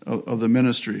of the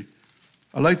ministry.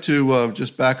 I'd like to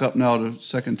just back up now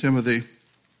to 2 Timothy.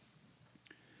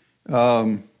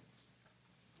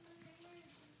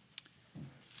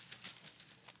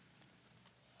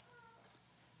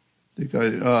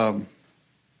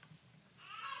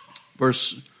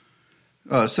 First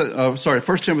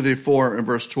Timothy 4 and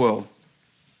verse 12.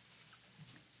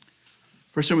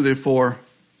 1 Timothy 4.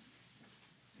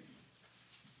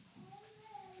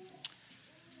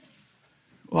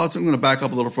 Well, I'm going to back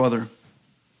up a little further.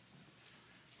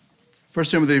 1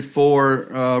 Timothy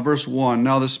 4, verse 1.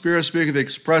 Now the Spirit speaketh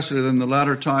expressly that in the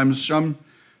latter times some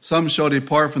shall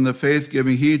depart from the faith,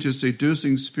 giving heed to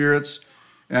seducing spirits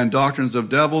and doctrines of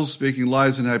devils, speaking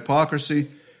lies and hypocrisy,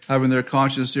 having their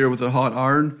conscience seared with a hot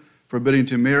iron, forbidding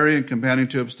to marry, and commanding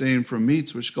to abstain from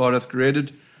meats which God hath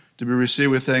created, to be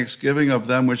received with thanksgiving of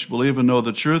them which believe and know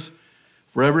the truth.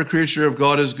 For every creature of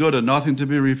God is good, and nothing to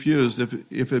be refused,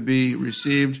 if it be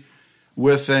received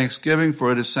with thanksgiving,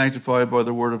 for it is sanctified by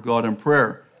the word of God and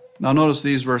prayer. Now notice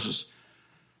these verses.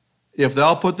 If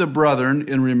thou put the brethren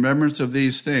in remembrance of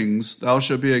these things, thou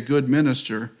shalt be a good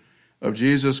minister of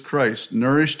Jesus Christ,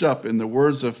 nourished up in the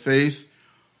words of faith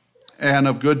and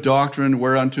of good doctrine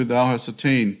whereunto thou hast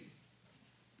attained.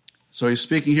 So he's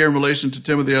speaking here in relation to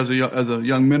Timothy as a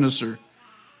young minister.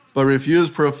 But refuse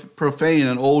profane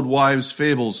and old wives'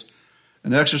 fables,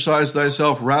 And exercise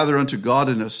thyself rather unto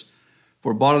godliness.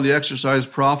 For bodily exercise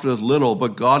profiteth little,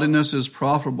 but godliness is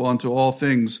profitable unto all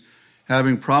things,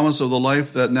 having promise of the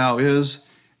life that now is,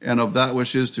 and of that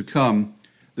which is to come.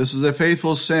 This is a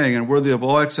faithful saying, and worthy of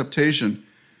all acceptation.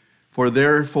 For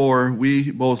therefore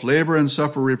we both labor and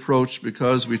suffer reproach,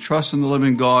 because we trust in the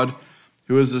living God,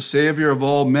 who is the Savior of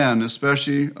all men,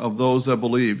 especially of those that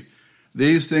believe.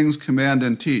 These things command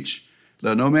and teach.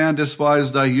 Let no man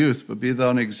despise thy youth, but be thou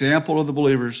an example of the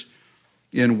believers,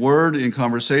 in word, in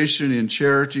conversation, in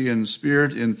charity, in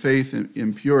spirit, in faith,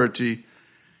 in purity.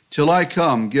 Till I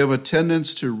come, give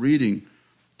attendance to reading,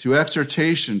 to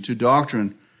exhortation, to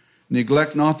doctrine.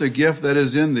 Neglect not the gift that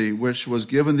is in thee, which was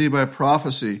given thee by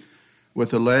prophecy,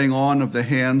 with the laying on of the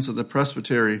hands of the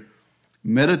presbytery.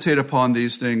 Meditate upon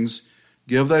these things.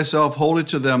 Give thyself wholly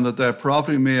to them, that thy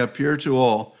profiting may appear to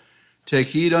all. Take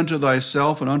heed unto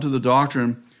thyself and unto the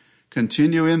doctrine.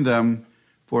 Continue in them,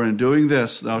 for in doing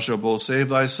this thou shalt both save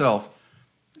thyself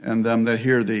and them that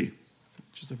hear thee.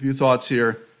 Just a few thoughts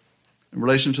here in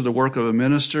relation to the work of a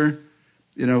minister.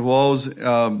 It involves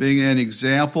being an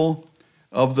example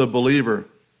of the believer,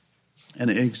 an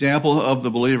example of the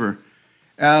believer.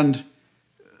 And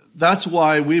that's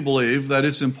why we believe that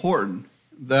it's important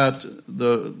that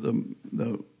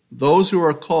those who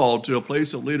are called to a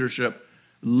place of leadership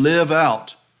live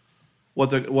out what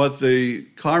the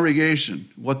congregation,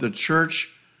 what the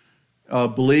church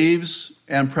believes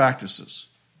and practices.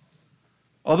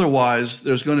 Otherwise,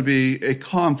 there's going to be a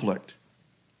conflict.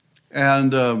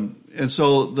 And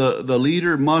so the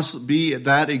leader must be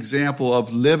that example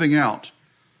of living out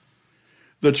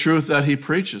the truth that he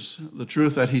preaches, the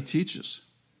truth that he teaches.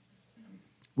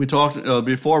 We talked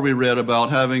before we read about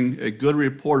having a good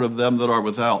report of them that are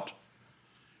without.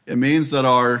 It means that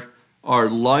our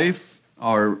life,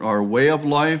 our way of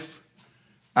life,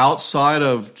 outside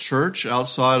of church,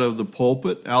 outside of the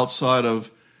pulpit, outside of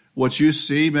what you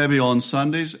see maybe on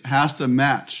Sundays, has to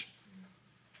match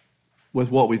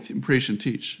with what we preach and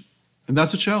teach. And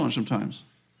that's a challenge sometimes.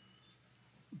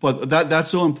 But that's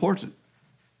so important.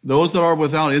 Those that are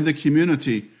without in the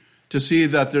community, to see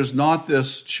that there's not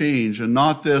this change and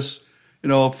not this,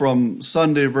 from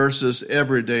Sunday versus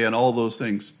every day and all those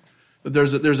things. But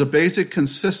there's a basic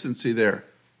consistency there.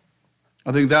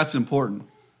 I think that's important.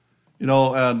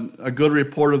 And a good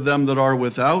report of them that are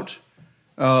without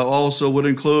also would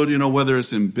include, whether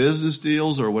it's in business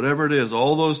deals or whatever it is,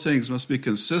 all those things must be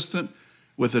consistent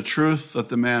with the truth that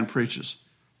the man preaches.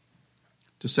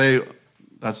 To say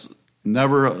that's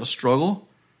never a struggle,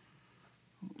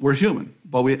 we're human,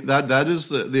 but that is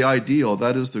the ideal,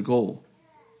 that is the goal.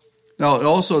 Now, it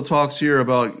also talks here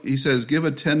about, he says, give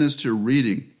attendance to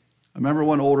reading. I remember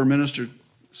one older minister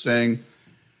telling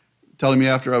me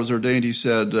after I was ordained, he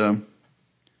said, you're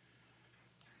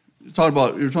talking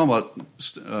about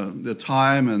the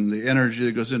time and the energy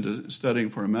that goes into studying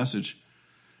for a message.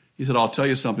 He said, I'll tell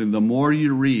you something, the more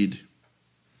you read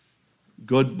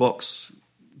good books,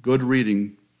 good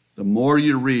reading, the more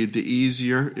you read, the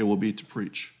easier it will be to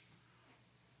preach.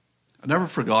 I never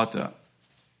forgot that.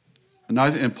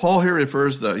 And Paul here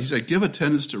refers to that. He said, give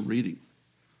attendance to reading.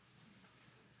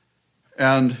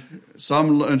 And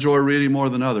some enjoy reading more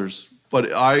than others.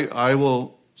 But I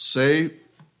will say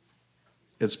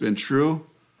it's been true.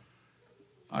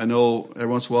 I know every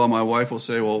once in a while my wife will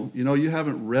say, well, you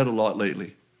haven't read a lot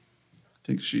lately. I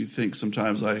think she thinks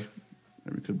sometimes I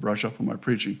maybe could brush up on my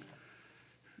preaching.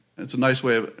 It's a nice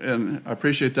way and I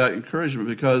appreciate that encouragement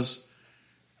because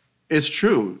it's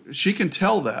true. She can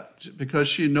tell that because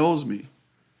she knows me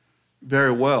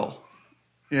very well.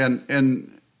 And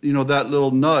that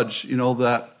little nudge,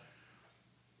 that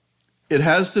it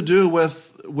has to do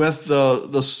with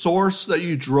the source that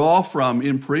you draw from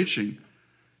in preaching.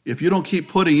 If you don't keep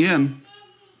putting in,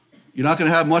 you're not going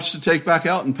to have much to take back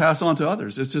out and pass on to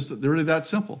others. It's just really that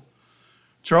simple.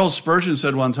 Charles Spurgeon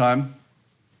said one time,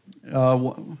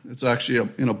 it's actually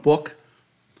in a book,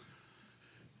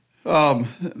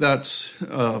 that's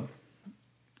a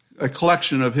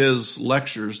collection of his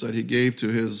lectures that he gave to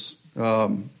his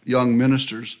young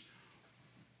ministers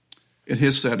in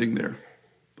his setting there.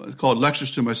 It's called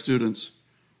Lectures to My Students,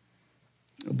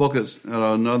 a book that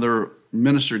another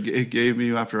minister gave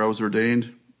me after I was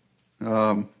ordained.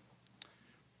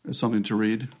 It's something to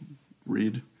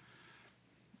read.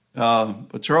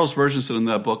 But Charles Spurgeon said in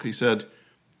that book, he said,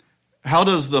 how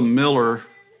does the miller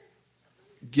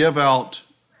give out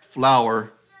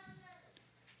flour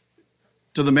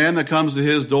to the man that comes to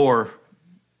his door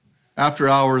after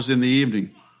hours in the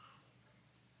evening?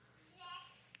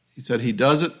 He said he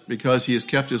does it because he has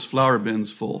kept his flour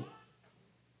bins full.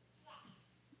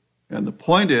 And the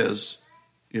point is,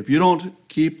 if you don't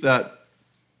keep that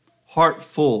heart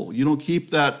full, you don't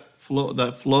keep that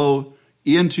flow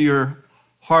into your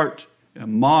heart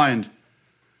and mind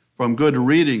from good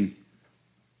reading,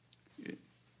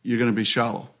 you're going to be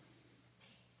shallow.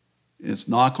 It's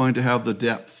not going to have the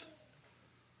depth.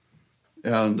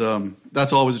 And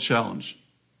that's always a challenge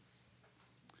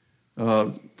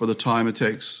for the time it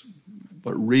takes.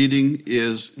 But reading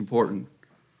is important.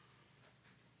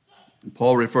 And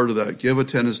Paul referred to that. Give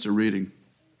attendance to reading.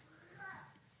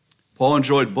 Paul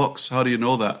enjoyed books. How do you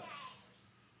know that?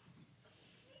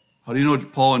 How do you know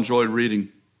Paul enjoyed reading?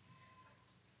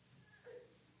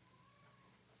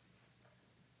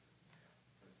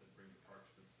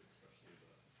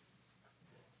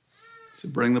 He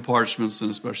said, bring the parchments and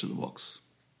especially the books.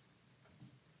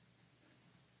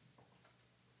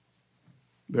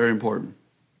 Very important.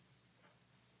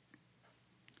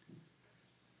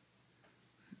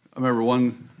 I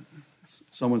remember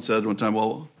someone said one time,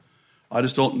 well, I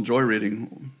just don't enjoy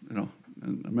reading,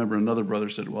 And I remember another brother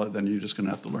said, well, then you're just going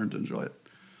to have to learn to enjoy it.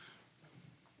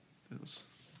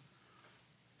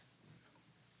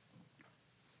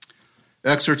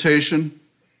 Exhortation.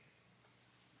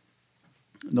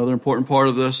 Another important part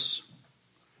of this.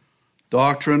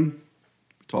 Doctrine.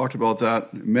 We talked about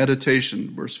that.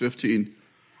 Meditation, verse 15.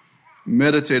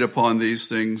 Meditate upon these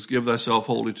things. Give thyself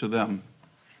wholly to them.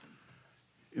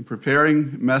 In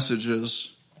preparing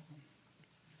messages,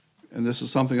 and this is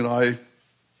something that I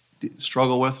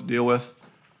struggle with, deal with,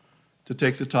 to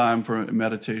take the time for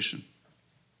meditation.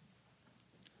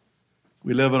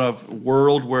 We live in a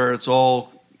world where it's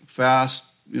all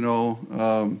fast,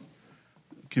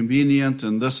 convenient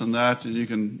and this and that, and you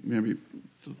can maybe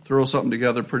throw something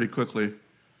together pretty quickly.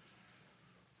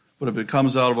 But if it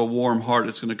comes out of a warm heart,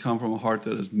 it's going to come from a heart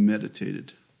that is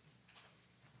meditated.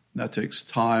 And that takes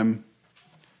time,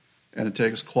 and it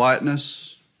takes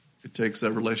quietness. It takes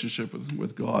that relationship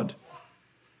with God.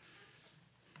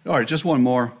 All right, just one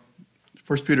more.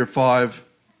 1 Peter 5.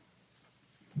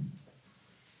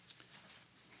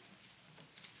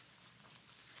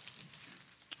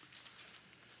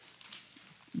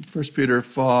 First Peter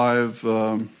 5,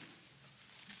 1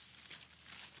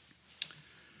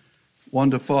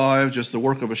 to 5, just the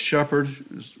work of a shepherd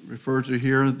is referred to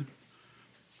here. 1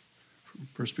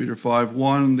 Peter 5,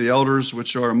 1, the elders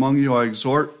which are among you I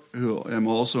exhort, who am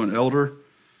also an elder,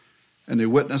 and a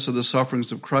witness of the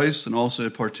sufferings of Christ, and also a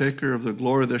partaker of the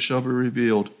glory that shall be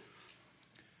revealed.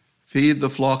 Feed the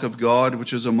flock of God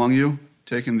which is among you,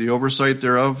 taking the oversight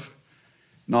thereof,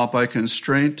 not by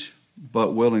constraint,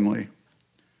 but willingly.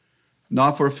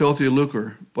 Not for filthy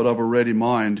lucre, but of a ready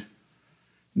mind,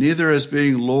 neither as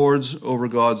being lords over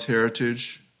God's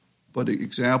heritage, but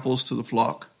examples to the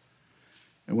flock.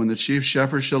 And when the chief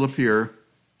shepherd shall appear,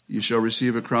 ye shall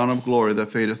receive a crown of glory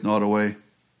that fadeth not away.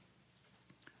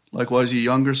 Likewise, ye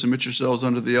younger, submit yourselves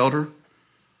unto the elder.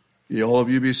 Ye all of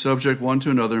you be subject one to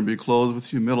another, and be clothed with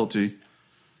humility.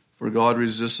 For God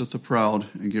resisteth the proud,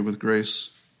 and giveth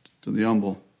grace to the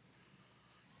humble.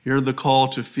 Hear the call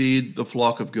to feed the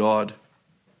flock of God.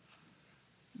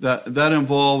 That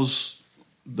involves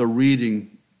the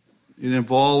reading. It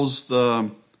involves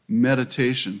the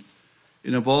meditation.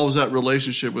 It involves that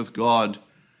relationship with God.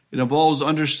 It involves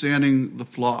understanding the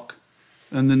flock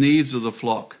and the needs of the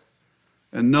flock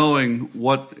and knowing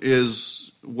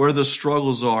where the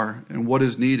struggles are and what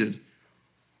is needed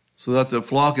so that the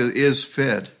flock is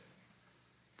fed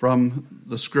from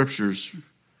the scriptures.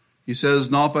 He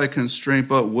says, not by constraint,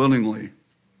 but willingly.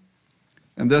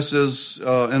 And this is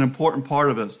an important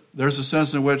part of it. There's a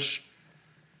sense in which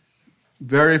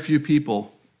very few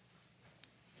people,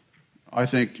 I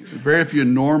think, very few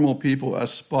normal people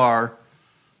aspire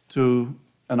to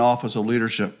an office of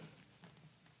leadership.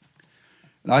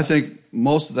 And I think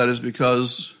most of that is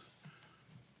because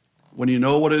when you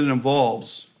know what it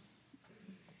involves,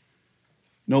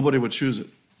 nobody would choose it.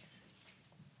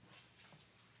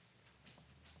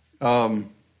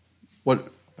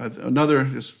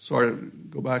 Sorry to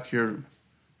go back here.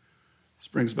 This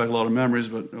brings back a lot of memories,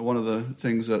 but one of the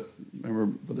things that I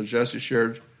remember Brother Jesse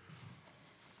shared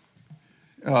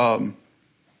in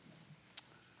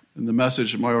the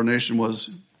message of my ordination was,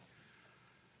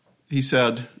 he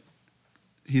said,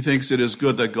 he thinks it is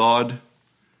good that God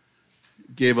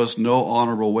gave us no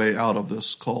honorable way out of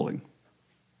this calling.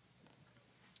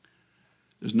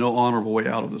 There's no honorable way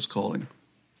out of this calling.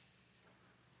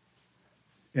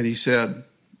 And he said,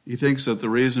 he thinks that the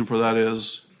reason for that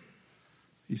is,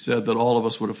 he said that all of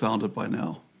us would have found it by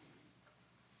now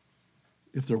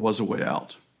if there was a way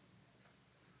out.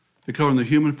 Because from the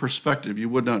human perspective, you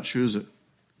would not choose it.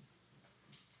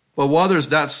 But while there's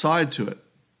that side to it,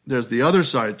 there's the other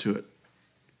side to it.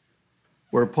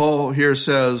 where Paul here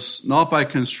says, not by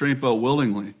constraint, but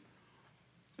willingly.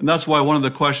 And that's why one of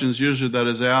the questions usually that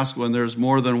is asked when there's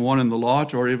more than one in the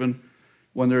lot, or even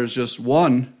when there's just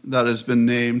one that has been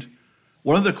named,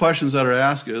 one of the questions that are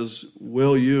asked is,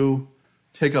 will you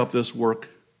take up this work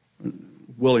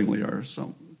willingly, or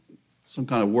some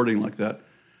kind of wording like that.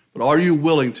 But are you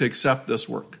willing to accept this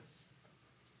work?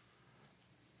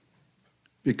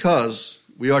 Because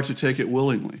we are to take it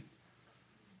willingly.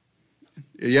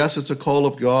 Yes, it's a call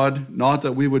of God, not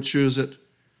that we would choose it,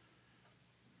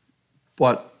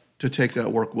 but to take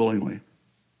that work willingly.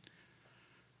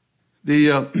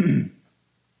 I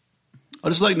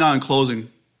just like now in closing,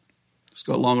 it's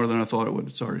got longer than I thought it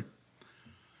would, sorry.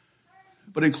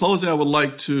 But in closing, I would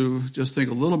like to just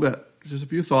think a little bit, just a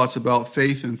few thoughts about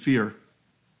faith and fear.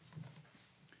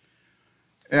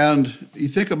 And you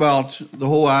think about the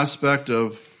whole aspect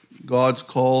of God's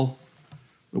call,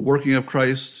 the working of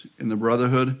Christ in the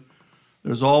brotherhood.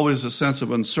 There's always a sense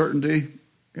of uncertainty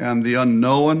and the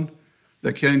unknown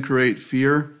that can create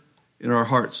fear in our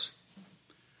hearts.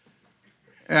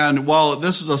 And while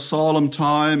this is a solemn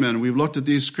time, and we've looked at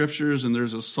these scriptures, and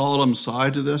there's a solemn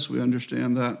side to this, we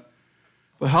understand that.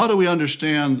 But how do we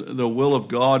understand the will of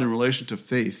God in relation to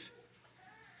faith?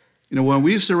 You know, when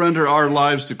we surrender our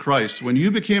lives to Christ, when you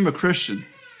became a Christian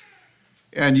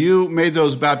and you made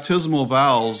those baptismal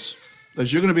vows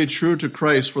that you're going to be true to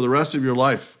Christ for the rest of your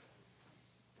life,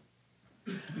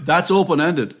 that's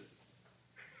open-ended.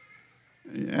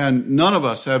 And none of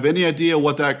us have any idea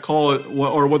what that call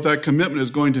or what that commitment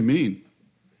is going to mean,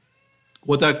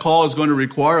 what that call is going to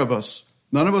require of us.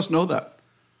 None of us know that.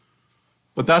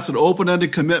 But that's an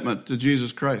open-ended commitment to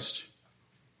Jesus Christ.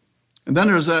 And then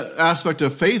there's that aspect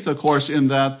of faith, of course, in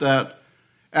that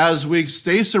as we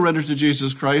stay surrendered to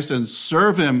Jesus Christ and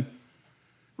serve him,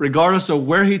 regardless of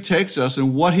where he takes us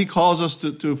and what he calls us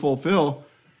to fulfill,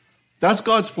 that's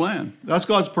God's plan. That's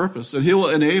God's purpose, and he will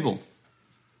enable.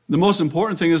 The most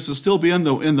important thing is to still be in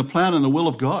the plan and the will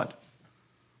of God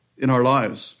in our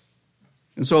lives.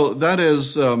 And so that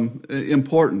is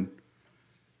important.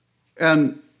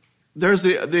 And there's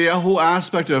the whole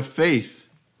aspect of faith.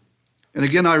 And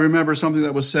again, I remember something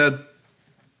that was said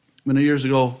many years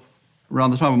ago,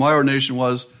 around the time of my ordination,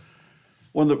 was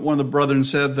one of the brethren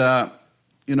said that,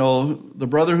 you know, the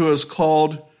brother who is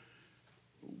called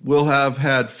will have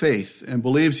had faith and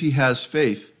believes he has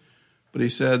faith. But he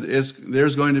said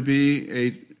there's going to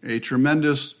be a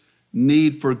tremendous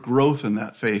need for growth in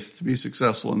that faith to be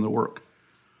successful in the work.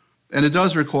 And it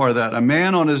does require that. A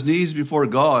man on his knees before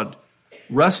God,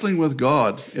 wrestling with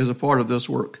God, is a part of this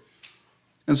work.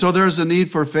 And so there's a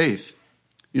need for faith.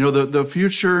 You know, the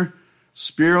future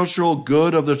spiritual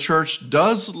good of the church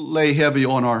does lay heavy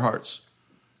on our hearts.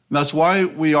 And that's why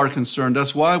we are concerned.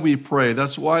 That's why we pray.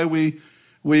 That's why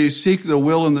we seek the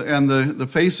will and the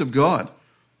face of God.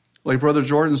 Like Brother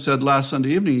Jordan said last Sunday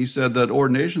evening, he said that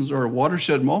ordinations are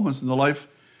watershed moments in the life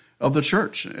of the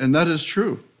church. And that is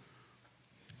true.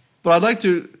 But I'd like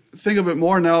to think of it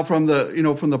more now from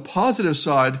the positive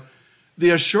side. The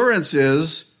assurance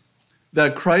is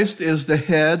that Christ is the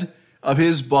head of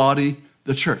his body,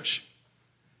 the church.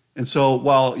 And so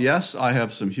while, yes, I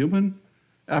have some human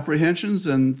apprehensions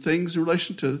and things in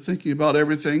relation to thinking about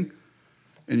everything,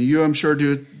 and you, I'm sure,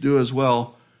 do as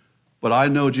well, but I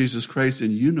know Jesus Christ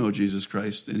and you know Jesus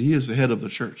Christ, and he is the head of the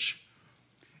church.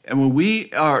 And when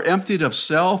we are emptied of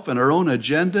self and our own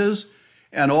agendas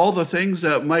and all the things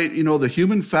that might, the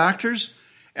human factors,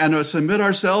 and submit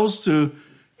ourselves to,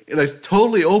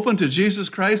 totally open to Jesus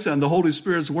Christ and the Holy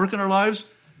Spirit's work in our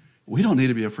lives, we don't need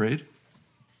to be afraid.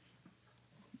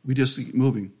 We just keep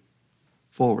moving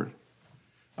forward.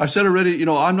 I've said already,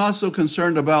 I'm not so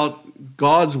concerned about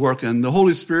God's work and the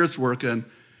Holy Spirit's work and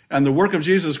the work of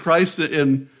Jesus Christ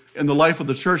in the life of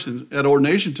the church at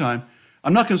ordination time.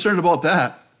 I'm not concerned about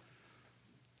that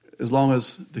as long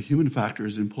as the human factor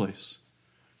is in place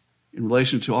in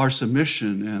relation to our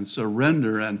submission and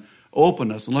surrender and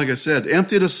openness. And like I said,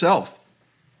 empty to self,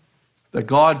 that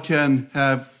God can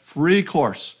have free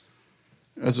course,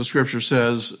 as the scripture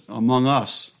says, among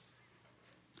us.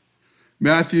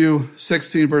 Matthew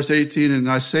 16, verse 18, and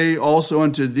I say also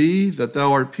unto thee that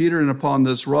thou art Peter, and upon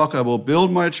this rock I will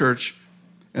build my church,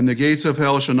 and the gates of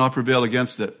hell shall not prevail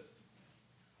against it.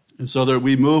 And so that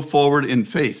we move forward in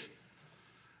faith,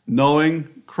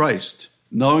 knowing Christ,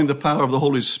 knowing the power of the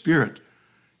Holy Spirit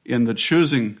in the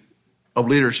choosing of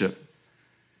leadership.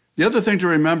 The other thing to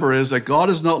remember is that God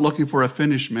is not looking for a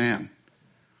finished man.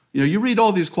 You read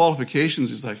all these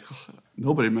qualifications, it's like,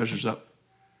 nobody measures up.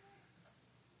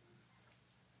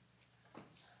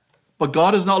 But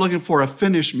God is not looking for a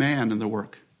finished man in the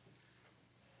work.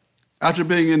 After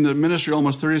being in the ministry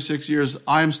almost 36 years,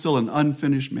 I am still an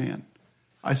unfinished man.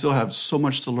 I still have so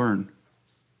much to learn.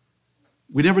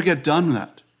 We never get done with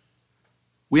that.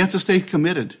 We have to stay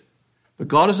committed. But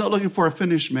God is not looking for a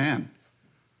finished man.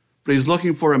 But he's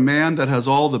looking for a man that has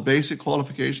all the basic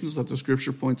qualifications that the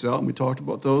scripture points out, and we talked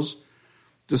about those,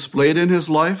 displayed in his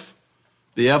life.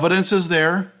 The evidence is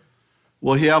there.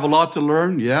 Will he have a lot to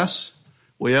learn? Yes.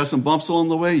 Will he have some bumps along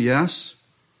the way? Yes.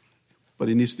 But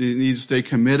he needs to stay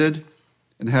committed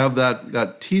and have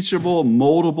that teachable,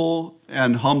 moldable,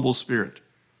 and humble spirit.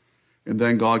 And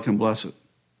then God can bless it.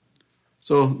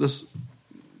 So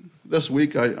this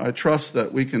week, I trust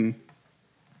that we can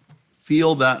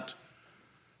feel that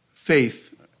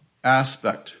faith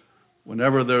aspect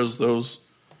whenever there's those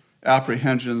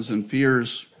apprehensions and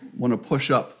fears want to push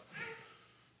up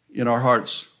in our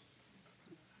hearts.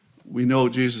 We know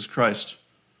Jesus Christ.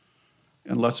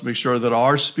 And let's make sure that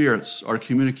our spirits are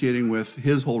communicating with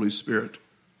his Holy Spirit,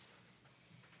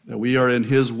 that we are in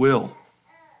his will,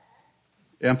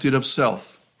 emptied of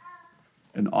self,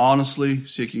 and honestly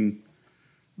seeking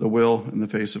the will in the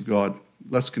face of God.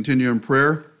 Let's continue in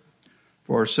prayer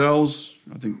for ourselves.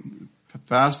 I think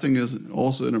fasting is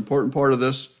also an important part of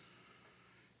this.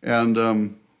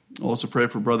 And also pray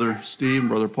for Brother Steve and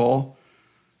Brother Paul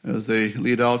as they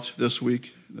lead out this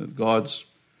week, that God's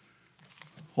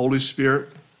Holy Spirit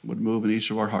would move in each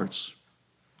of our hearts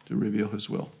to reveal his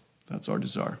will. That's our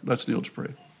desire. Let's kneel to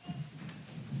pray.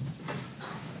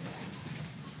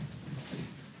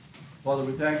 Father,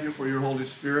 we thank you for your Holy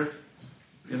Spirit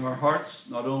in our hearts,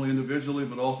 not only individually,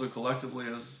 but also collectively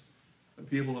as a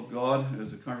people of God,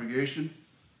 as a congregation.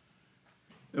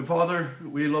 And Father,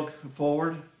 we look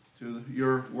forward to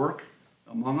your work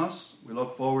among us. We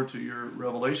look forward to your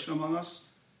revelation among us,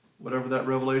 whatever that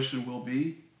revelation will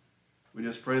be. We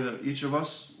just pray that each of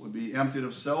us would be emptied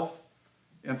of self,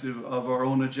 emptied of our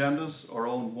own agendas, our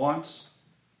own wants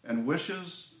and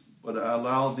wishes, but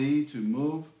allow thee to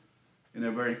move in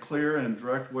a very clear and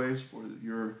direct ways for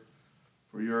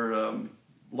your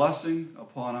blessing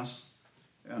upon us.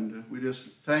 And we just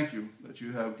thank you that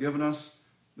you have given us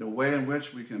the way in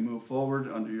which we can move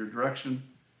forward under your direction,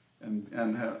 and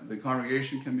the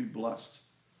congregation can be blessed.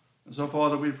 And so,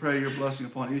 Father, we pray your blessing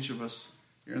upon each of us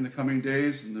here in the coming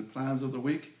days and the plans of the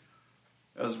week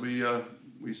as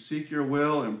we seek your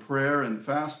will in prayer and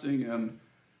fasting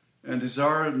and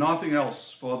desire nothing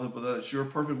else, Father, but that your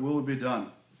perfect will would be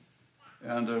done.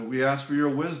 And we ask for your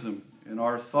wisdom in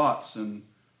our thoughts and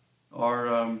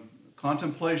our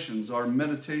contemplations, our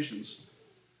meditations,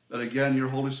 that again your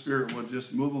Holy Spirit would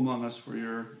just move among us for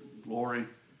your glory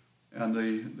and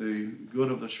the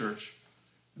good of the church.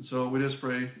 And so we just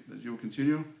pray that you will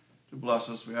continue to bless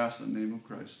us. We ask in the name of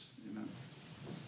Christ. Amen.